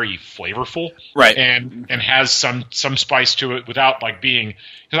 very flavorful, right? And has some spice to it without like being.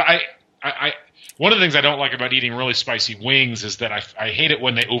 Because I one of the things I don't like about eating really spicy wings is that I hate it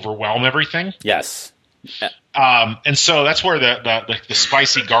when they overwhelm everything. Yes. And so that's where the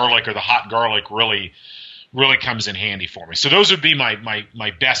spicy garlic or the hot garlic really comes in handy for me. So those would be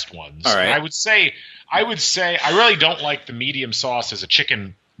my best ones. All right. And I would say I really don't like the medium sauce as a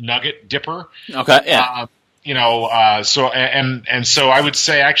chicken nugget dipper. Okay, yeah. So I would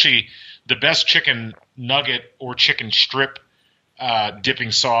say actually the best chicken nugget or chicken strip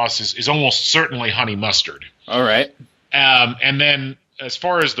dipping sauce is almost certainly honey mustard. All right. And then as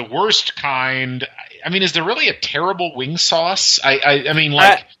far as the worst kind, I mean, is there really a terrible wing sauce? I mean,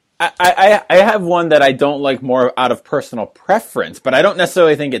 like. I have one that I don't like more out of personal preference, but I don't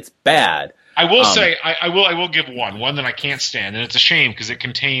necessarily think it's bad. I will say I will give one that I can't stand, and it's a shame because it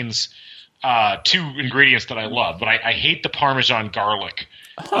contains two ingredients that I love, but I hate the Parmesan garlic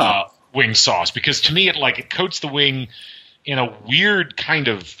wing sauce because to me it coats the wing in a weird kind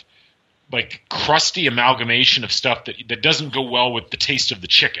of like crusty amalgamation of stuff that doesn't go well with the taste of the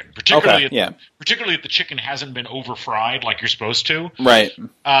chicken, particularly if the chicken hasn't been over fried like you're supposed to. Right.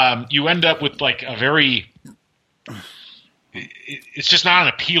 You end up with like a very. It's just not an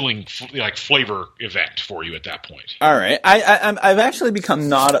appealing flavor event for you at that point. All right, I've actually become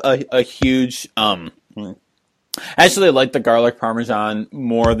not a huge. I actually like the garlic parmesan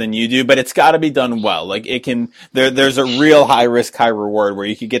more than you do, but it's got to be done well. Like it can, there's a real high risk, high reward where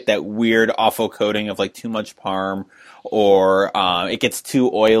you could get that weird awful coating of like too much parm, or it gets too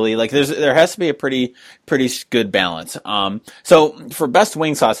oily. Like there has to be a pretty good balance. So for best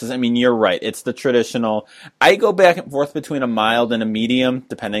wing sauces, I mean you're right. It's the traditional. I go back and forth between a mild and a medium,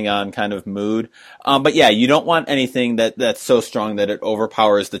 depending on kind of mood. But yeah, you don't want anything that's so strong that it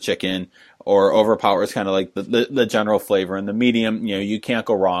overpowers the chicken, or overpowers kind of like the general flavor. And the medium, you can't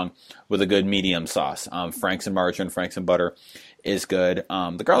go wrong with a good medium sauce. Frank's and margarine, Frank's and butter is good.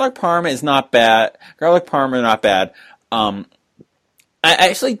 The garlic parm is not bad. Garlic parm are not bad. I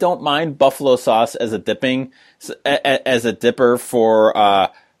actually don't mind buffalo sauce as a dipper for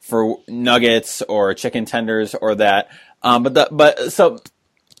nuggets or chicken tenders or that. So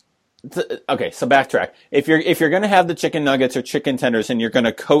backtrack. If you're going to have the chicken nuggets or chicken tenders and you're going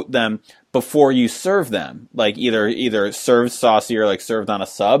to coat them before you serve them, like either served saucy or like served on a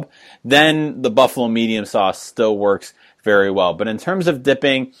sub, then the buffalo medium sauce still works very well. But in terms of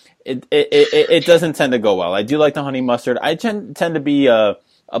dipping, it doesn't tend to go well. I do like the honey mustard. I tend to be a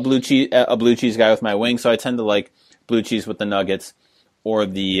blue cheese guy with my wings, so I tend to like blue cheese with the nuggets or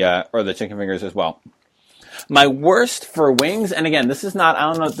the chicken fingers as well. My worst for wings, and again, this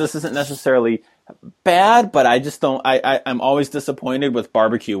isn't necessarily bad, but I just don't, I'm always disappointed with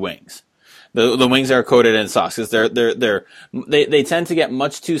barbecue wings. The wings that are coated in sauce, because they tend to get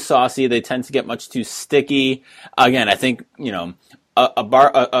much too saucy, they tend to get much too sticky. Again, I think,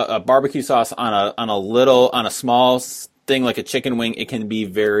 a barbecue sauce on a small thing like a chicken wing, it can be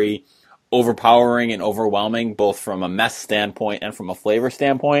very overpowering and overwhelming, both from a mess standpoint and from a flavor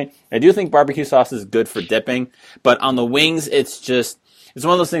standpoint. I do think barbecue sauce is good for dipping, but on the wings, it's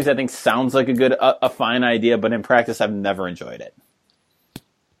one of those things I think sounds like a fine idea, but in practice, I've never enjoyed it.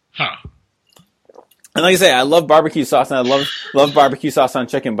 Huh. And like I say, I love barbecue sauce, and I love barbecue sauce on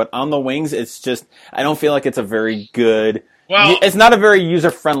chicken, but on the wings, it's just, I don't feel like it's a very good, it's not a very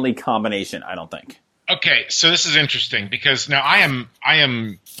user-friendly combination, I don't think. Okay, so this is interesting because now I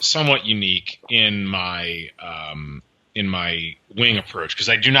am somewhat unique in my wing approach because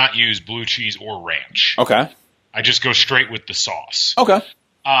I do not use blue cheese or ranch. Okay. I just go straight with the sauce. Okay.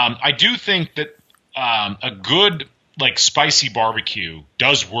 I do think that a good like spicy barbecue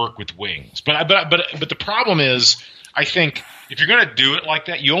does work with wings, but the problem is I think if you're gonna do it like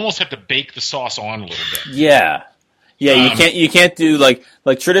that, you almost have to bake the sauce on a little bit. Yeah. Yeah, you can't do like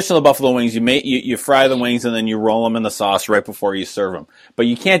traditional buffalo wings. You fry the wings and then you roll them in the sauce right before you serve them. But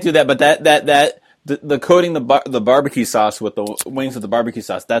you can't do that. But the coating the barbecue sauce with the wings with the barbecue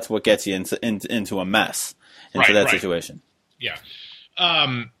sauce, that's what gets you into a mess that situation. Yeah.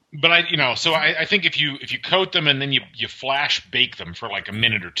 But I think if you coat them and then you flash bake them for like a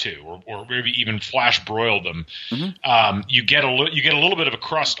minute or two, or maybe even flash broil them, you get a little bit of a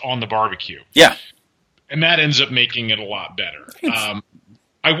crust on the barbecue. Yeah. And that ends up making it a lot better.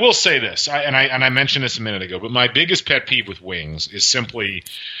 I will say this, I mentioned this a minute ago, but my biggest pet peeve with wings is simply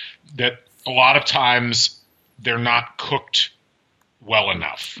that a lot of times they're not cooked well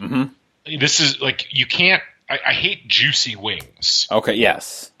enough. Mm-hmm. This is like you can't. I hate juicy wings. Okay.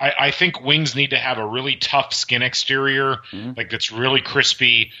 Yes. I think wings need to have a really tough skin exterior, like that's really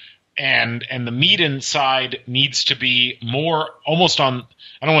crispy, and the meat inside needs to be more almost on.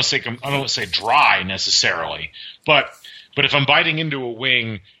 I don't want to say dry necessarily, but if I'm biting into a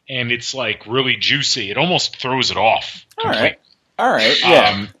wing and it's like really juicy, it almost throws it off. All right.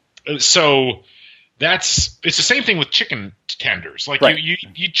 Yeah. So it's the same thing with chicken tenders. Like Right. you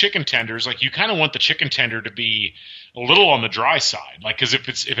eat chicken tenders, like you kind of want the chicken tender to be a little on the dry side, like because if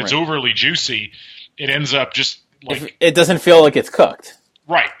it's Right. overly juicy, it ends up just like It doesn't feel like it's cooked.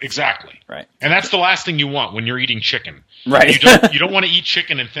 right, exactly. Right. And that's the last thing you want when you're eting chicken. Right. You don't want to eat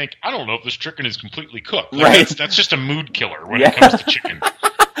chicken and think, I don't know if this chicken is completely cooked. Like, Right. That's just a mood killer when Yeah. it comes to chicken.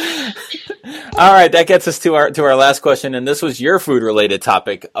 All right, that gets us to our last question, and this was your food-related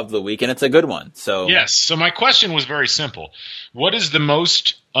topic of the week, and it's a good one. So Yes. So my question was very simple. What is the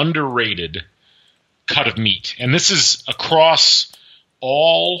most underrated cut of meat? And this is across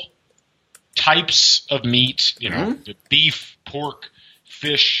all types of meat, the beef, pork,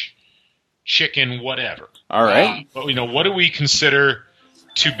 fish, chicken, whatever. All right. But what do we consider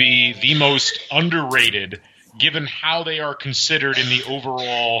to be the most underrated, given how they are considered in the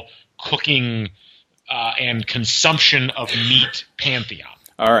overall cooking and consumption of meat pantheon?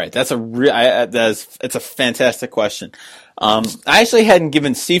 All right, it's a fantastic question. I actually hadn't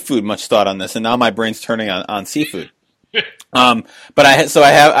given seafood much thought on this, and now my brain's turning on seafood. But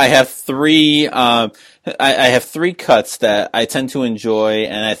I have three cuts that I tend to enjoy,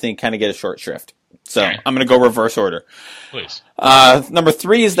 and I think kind of get a short shrift. So Okay. I'm going to go reverse order. Please. Number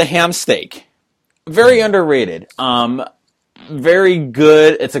 3 is the ham steak. Very underrated. Very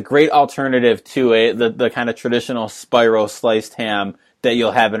good. It's a great alternative to the kind of traditional spiral sliced ham that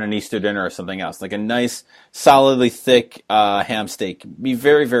you'll have in an Easter dinner or something else. Like a nice, solidly thick ham steak. Be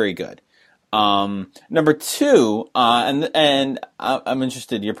very, very good. Number 2, and I'm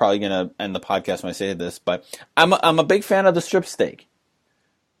interested. You're probably going to end the podcast when I say this, but I'm a big fan of the strip steak.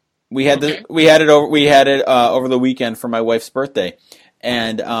 We had it over the weekend for my wife's birthday,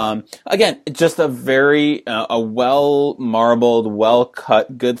 and again, just a very a well marbled, well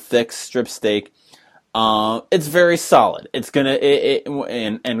cut, good thick strip steak. It's very solid. It's gonna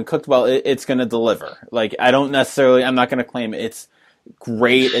and cooked well. It's gonna deliver. Like I'm not gonna claim it's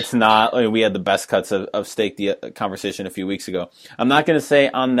great. It's not. I mean, we had the best cuts of steak. The conversation a few weeks ago. I'm not gonna say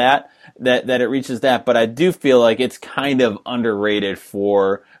on that it reaches that, but I do feel like it's kind of underrated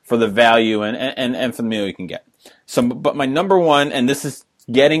for the value and for the meal you can get. So, but my number one, and this is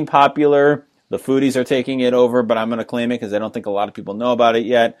getting popular. The foodies are taking it over, but I'm going to claim it because I don't think a lot of people know about it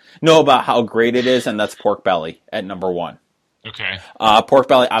yet. Know about how great it is, and that's pork belly at number 1. Okay. Pork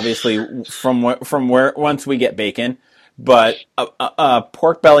belly, obviously, from where once we get bacon, but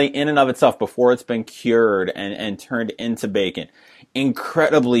pork belly in and of itself, before it's been cured and turned into bacon,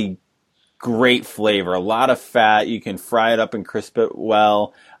 incredibly great flavor. A lot of fat. You can fry it up and crisp it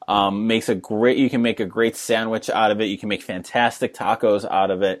well. You can make a great sandwich out of it. You can make fantastic tacos out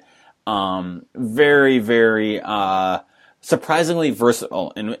of it. Very, very surprisingly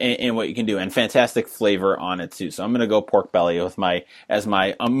versatile in what you can do, and fantastic flavor on it too. So I'm going to go pork belly as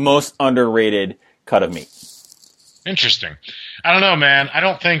my most underrated cut of meat. Interesting. I don't know, man. I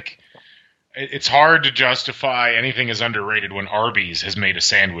don't think it's hard to justify anything as underrated when Arby's has made a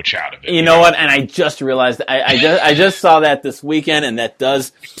sandwich out of it. You know what? And I just realized I just saw that this weekend, and that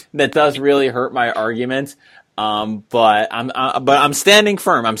does really hurt my argument. But I'm standing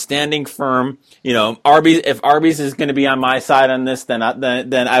firm. Arby's. If Arby's is going to be on my side on this, then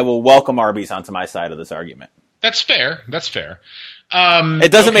I will welcome Arby's onto my side of this argument. That's fair.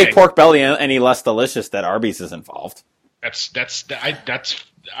 It doesn't make pork belly any less delicious that Arby's is involved. I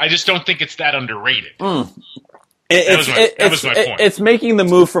just don't think it's that underrated. That was my point. It's making the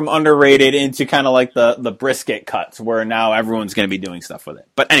move from underrated into kind of like the brisket cuts, where now everyone's going to be doing stuff with it.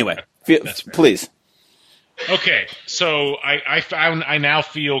 But anyway, please. Okay, so I now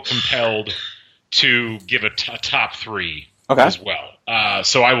feel compelled to give a top 3 as well.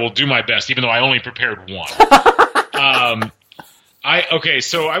 So I will do my best, even though I only prepared 1.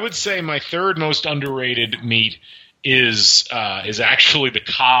 So I would say my third most underrated meat is actually the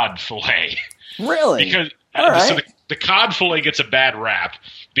cod fillet. Really? Because so the cod fillet gets a bad rap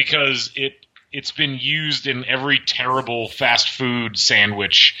because it's been used in every terrible fast food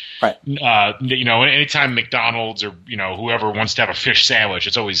sandwich. Right. Anytime McDonald's or whoever wants to have a fish sandwich,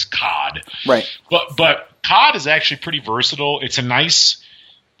 it's always cod. Right. But cod is actually pretty versatile. It's a nice,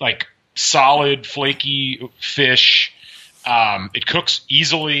 like, solid, flaky fish. It cooks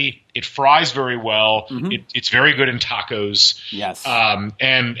easily. It fries very well. Mm-hmm. It's very good in tacos. Yes. And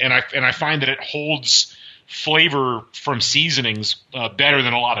I find that it holds flavor from seasonings better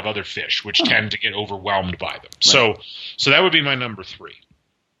than a lot of other fish, which tend to get overwhelmed by them. Right. So that would be my number 3.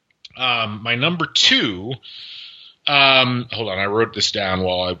 My number 2. Hold on, I wrote this down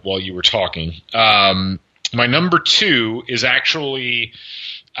while you were talking. My number 2 is actually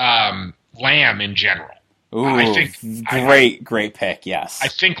lamb in general. Ooh, I think great pick. Yes, I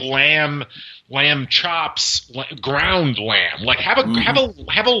think lamb chops, ground lamb. Like have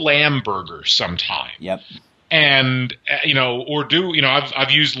a lamb burger sometime. Yep. And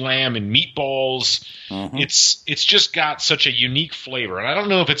I've used lamb in meatballs. Mm-hmm. It's just got such a unique flavor, and I don't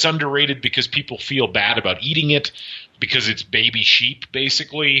know if it's underrated because people feel bad about eating it because it's baby sheep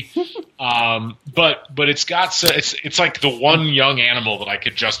basically. But it's got it's like the one young animal that I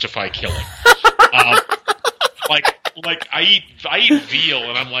could justify killing. Like I eat veal,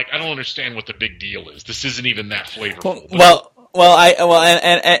 and I'm like, I don't understand what the big deal is. This isn't even that flavorful.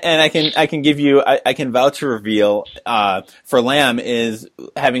 I can give you, I can vouch for veal. For lamb is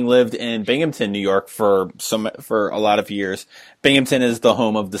having lived in Binghamton, New York for a lot of years. Binghamton is the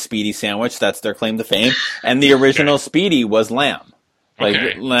home of the Speedy sandwich. That's their claim to fame. And the original Speedy was lamb,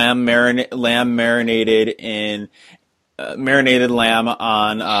 lamb marinated in. Marinated lamb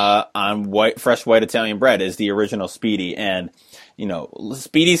on fresh white Italian bread is the original Speedy, and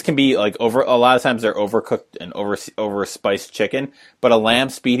Speedies can be like a lot of times they're overcooked and over spiced chicken, but a lamb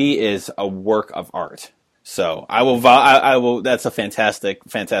Speedy is a work of art. So I will. That's a fantastic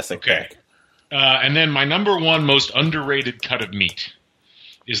pick. And then my number one most underrated cut of meat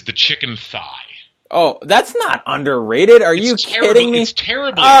is the chicken thigh. Oh, that's not underrated. Are you kidding me? It's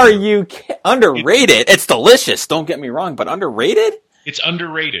terrible. Are you underrated? It's delicious. Don't get me wrong, but underrated? It's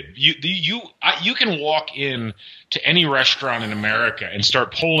underrated. You can walk in to any restaurant in America and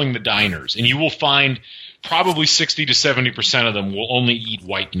start polling the diners, and you will find probably 60 to 70% of them will only eat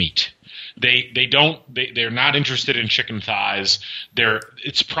white meat. They're not interested in chicken thighs.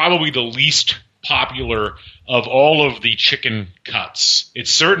 It's probably the least popular of all of the chicken cuts.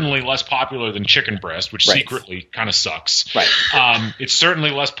 It's certainly less popular than chicken breast, which secretly kind of sucks. Right. It's certainly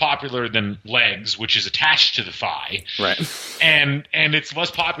less popular than legs, which is attached to the thigh. Right. And it's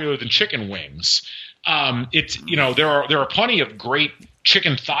less popular than chicken wings. There are plenty of great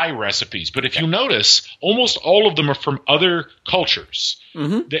chicken thigh recipes, but if you notice, almost all of them are from other cultures.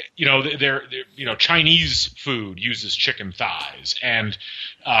 Mm-hmm. Chinese food uses chicken thighs, and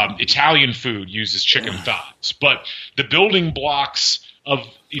Italian food uses chicken thighs. But the building blocks of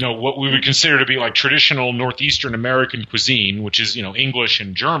what we would consider to be like traditional Northeastern American cuisine, which is English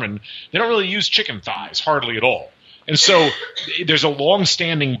and German, they don't really use chicken thighs hardly at all. And so there's a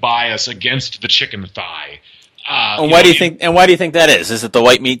long-standing bias against the chicken thigh. Why do you think that is? Is it the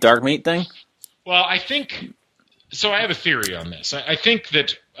white meat, dark meat thing? Well, I think so. I have a theory on this. I think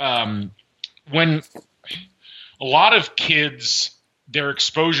that when a lot of kids, their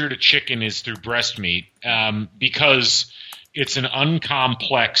exposure to chicken is through breast meat because it's an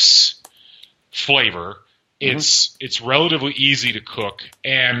uncomplex flavor. Mm-hmm. It's relatively easy to cook,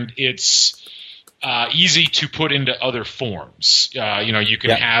 and it's easy to put into other forms. You can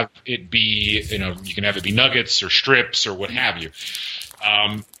have it be, you can have it be nuggets or strips or what have you.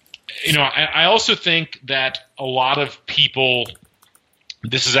 I also think that a lot of people,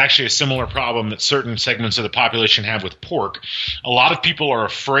 this is actually a similar problem that certain segments of the population have with pork. A lot of people are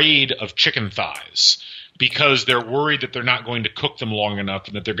afraid of chicken thighs because they're worried that they're not going to cook them long enough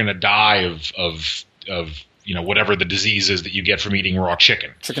and that they're going to die of whatever the disease is that you get from eating raw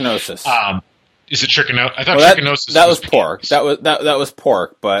chicken. Trichinosis. Is it trichinosis? I thought trichinosis that was pork. That was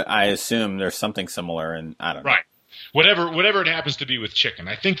pork, but I assume there's something similar, and I don't know. Right. Whatever it happens to be with chicken.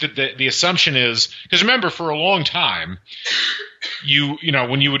 I think that the assumption is, because remember, for a long time,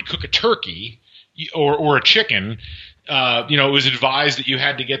 when you would cook a turkey or a chicken, it was advised that you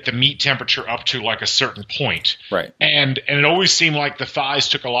had to get the meat temperature up to like a certain point. Right. And it always seemed like the thighs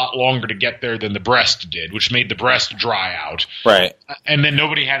took a lot longer to get there than the breast did, which made the breast dry out. Right. And then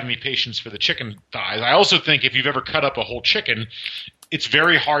nobody had any patience for the chicken thighs. I also think if you've ever cut up a whole chicken, it's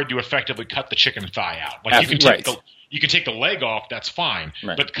very hard to effectively cut the chicken thigh out. Like you can take the leg off, that's fine.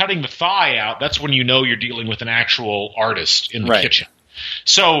 Right. But cutting the thigh out, that's when you're dealing with an actual artist in the kitchen.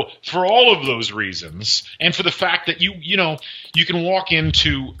 So for all of those reasons, and for the fact that you can walk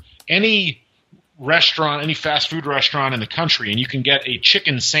into any restaurant, any fast food restaurant in the country, and you can get a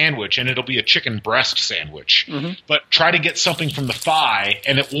chicken sandwich, and it'll be a chicken breast sandwich. Mm-hmm. But try to get something from the thigh,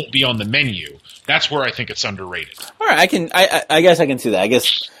 and it won't be on the menu. That's where I think it's underrated. All right, I guess I can see that. I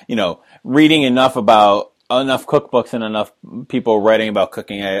guess reading enough cookbooks and enough people writing about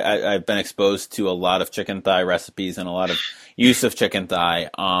cooking, I've been exposed to a lot of chicken thigh recipes and a lot of use of chicken thigh.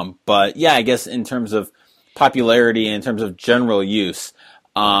 But yeah, I guess in terms of popularity, in terms of general use,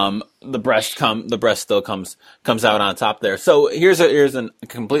 the breast still comes out on top there. So here's a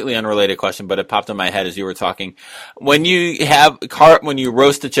completely unrelated question, but it popped in my head as you were talking. When you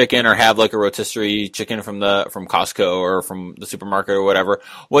roast a chicken or have like a rotisserie chicken from Costco or from the supermarket or whatever,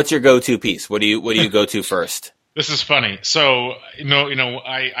 what's your go-to piece? What do you go to first? This is funny. So,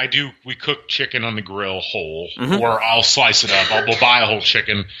 we cook chicken on the grill whole, or I'll slice it up. We'll buy a whole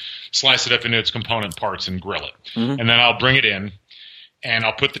chicken, slice it up into its component parts and grill it. And then I'll bring it in and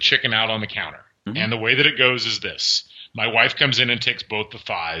I'll put the chicken out on the counter. And the way that it goes is this. My wife comes in and takes both the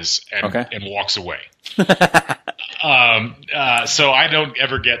thighs and walks away. So I don't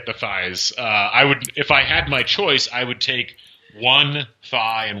ever get the thighs. If I had my choice, I would take one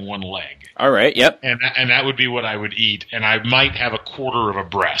thigh and one leg. All right. Yep. And that would be what I would eat. And I might have a quarter of a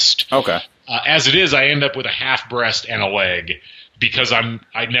breast. Okay. As it is, I end up with a half breast and a leg because I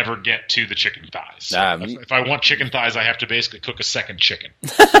never get to the chicken thighs. If I want chicken thighs, I have to basically cook a second chicken.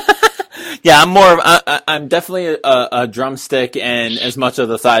 Yeah, I'm definitely a drumstick and as much of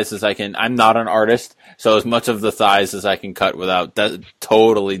the thighs as I can. I'm not an artist, so as much of the thighs as I can cut without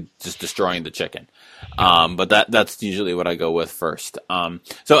totally just destroying the chicken. But that's usually what I go with first.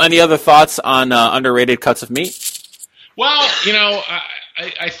 So any other thoughts on underrated cuts of meat? Well,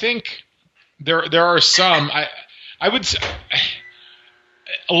 I think there are some. I would say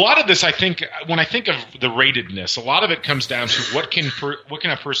a lot of this. I think when I think of the ratedness, a lot of it comes down to what can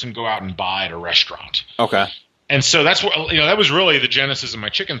a person go out and buy at a restaurant. Okay. And so that's what that was really the genesis of my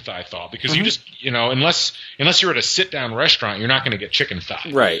chicken thigh thought, because you just unless you're at a sit down restaurant, you're not going to get chicken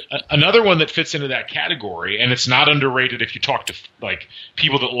thigh. Right. Another one that fits into that category, and it's not underrated if you talk to like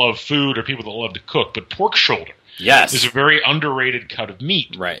people that love food or people that love to cook, but pork shoulder. Yes. Is a very underrated cut of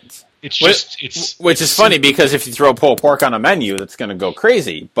meat. Right. Which is funny because if you throw pulled pork on a menu, that's going to go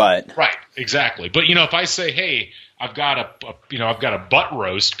crazy. But right, exactly. But if I say, hey, I've got a butt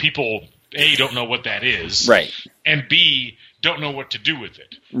roast, people A, don't know what that is, right, and B, don't know what to do with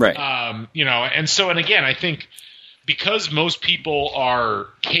it, right. And again, I think because most people are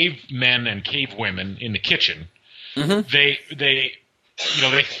cavemen and cavewomen in the kitchen, they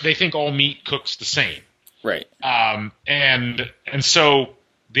think all meat cooks the same, right, and so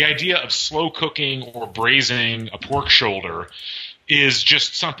the idea of slow cooking or braising a pork shoulder is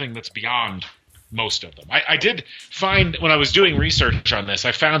just something that's beyond most of them. I did find, when I was doing research on this,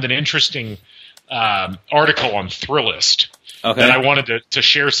 I found an interesting article on Thrillist that I wanted to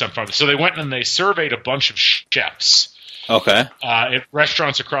share some from. So they went and they surveyed a bunch of chefs at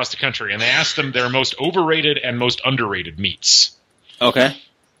restaurants across the country, and they asked them their most overrated and most underrated meats. Okay.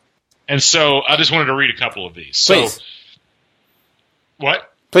 And so I just wanted to read a couple of these. Please. So, what?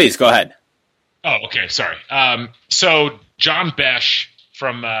 Please, go ahead. Oh, okay, sorry. So John Besh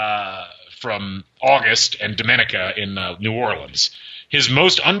from August and Dominica in New Orleans, his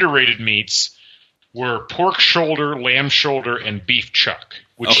most underrated meats were pork shoulder, lamb shoulder, and beef chuck,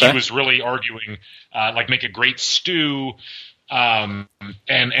 which he was really arguing make a great stew, and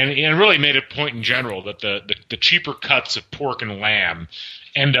really made a point in general that the cheaper cuts of pork and lamb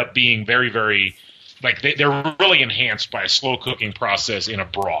end up being very, very they're really enhanced by a slow cooking process in a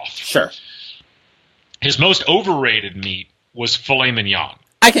broth. Sure. His most overrated meat was filet mignon.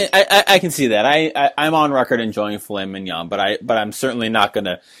 I can see that. I'm on record enjoying filet mignon, but I'm certainly not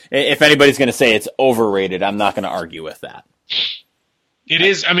gonna. If anybody's gonna say it's overrated, I'm not gonna argue with that. It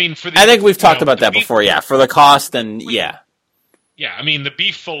is. I mean, I think we've talked about that before. Yeah, for the cost and yeah. Yeah, I mean the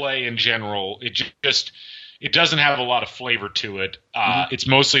beef fillet in general, it doesn't have a lot of flavor to it. It's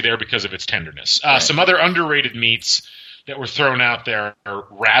mostly there because of its tenderness. Right. Some other underrated meats that were thrown out there are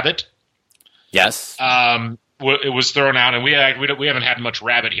rabbit. Yes. It was thrown out, and we haven't had much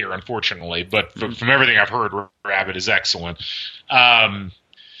rabbit here, unfortunately. But from everything I've heard, rabbit is excellent.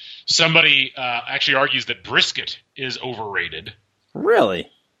 Somebody actually argues that brisket is overrated. Really?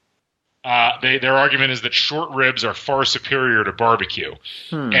 Their argument is that short ribs are far superior to barbecue,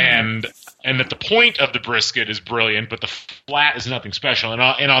 and that the point of the brisket is brilliant, but the flat is nothing special. And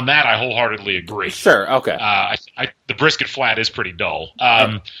on that, I wholeheartedly agree. Sure. Okay. The brisket flat is pretty dull.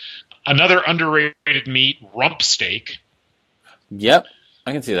 Another underrated meat, rump steak. Yep,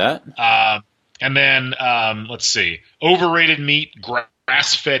 I can see that. And then let's see, overrated meat,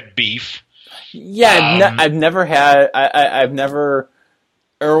 grass-fed beef. Yeah, I've never had. I've never.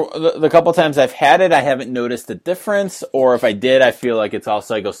 Or the couple times I've had it, I haven't noticed a difference. Or if I did, I feel like it's all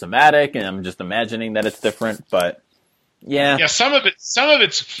psychosomatic, and I'm just imagining that it's different. But yeah, some of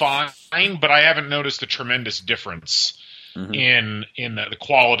it's fine, but I haven't noticed a tremendous difference in the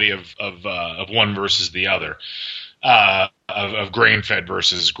quality of one versus the other. of grain fed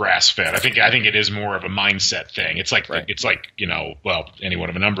versus grass fed. I think it is more of a mindset thing. It's like Right. any one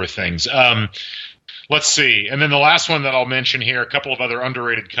of a number of things. Let's see, and then the last one that I'll mention here, a couple of other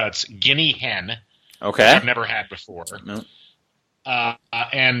underrated cuts: guinea hen, Okay. which I've never had before, No.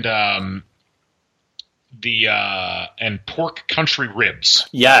 and pork country ribs.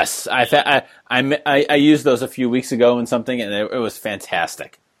 Yes, I used those a few weeks ago in something, and it was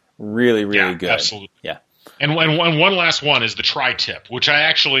fantastic. Really, really good. Absolutely. Yeah. And one last one is the tri-tip, which I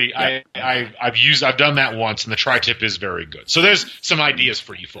actually I've done that once, and the tri-tip is very good. So there's some ideas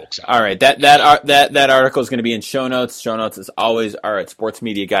for you folks out there. All right, that article is going to be in show notes. Show notes, as always, are at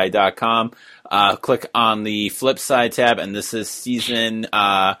sportsmediaguy.com. Click on the flip side tab, and this is season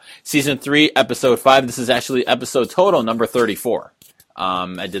 3, episode 5. This is actually episode total number 34.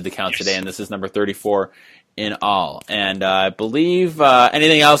 I did the count today, and this is number 34 in all. And I believe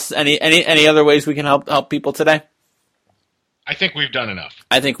anything else? Any other ways we can help people today? I think we've done enough.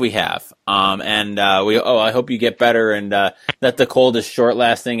 I think we have. I hope you get better, and that the cold is short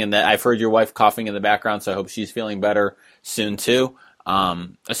lasting, and that I've heard your wife coughing in the background, so I hope she's feeling better soon too.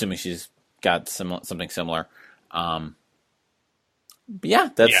 Assuming she's got something similar. But yeah,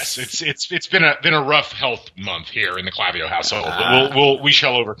 that's it's been a rough health month here in the Clavio household, but we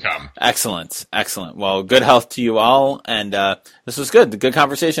shall overcome. Excellent. Well, good health to you all, and this was good. Good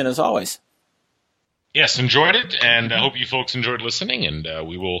conversation as always. Yes, enjoyed it, and I hope you folks enjoyed listening, and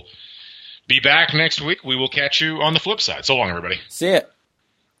we will be back next week. We will catch you on the flip side. So long, everybody. See ya.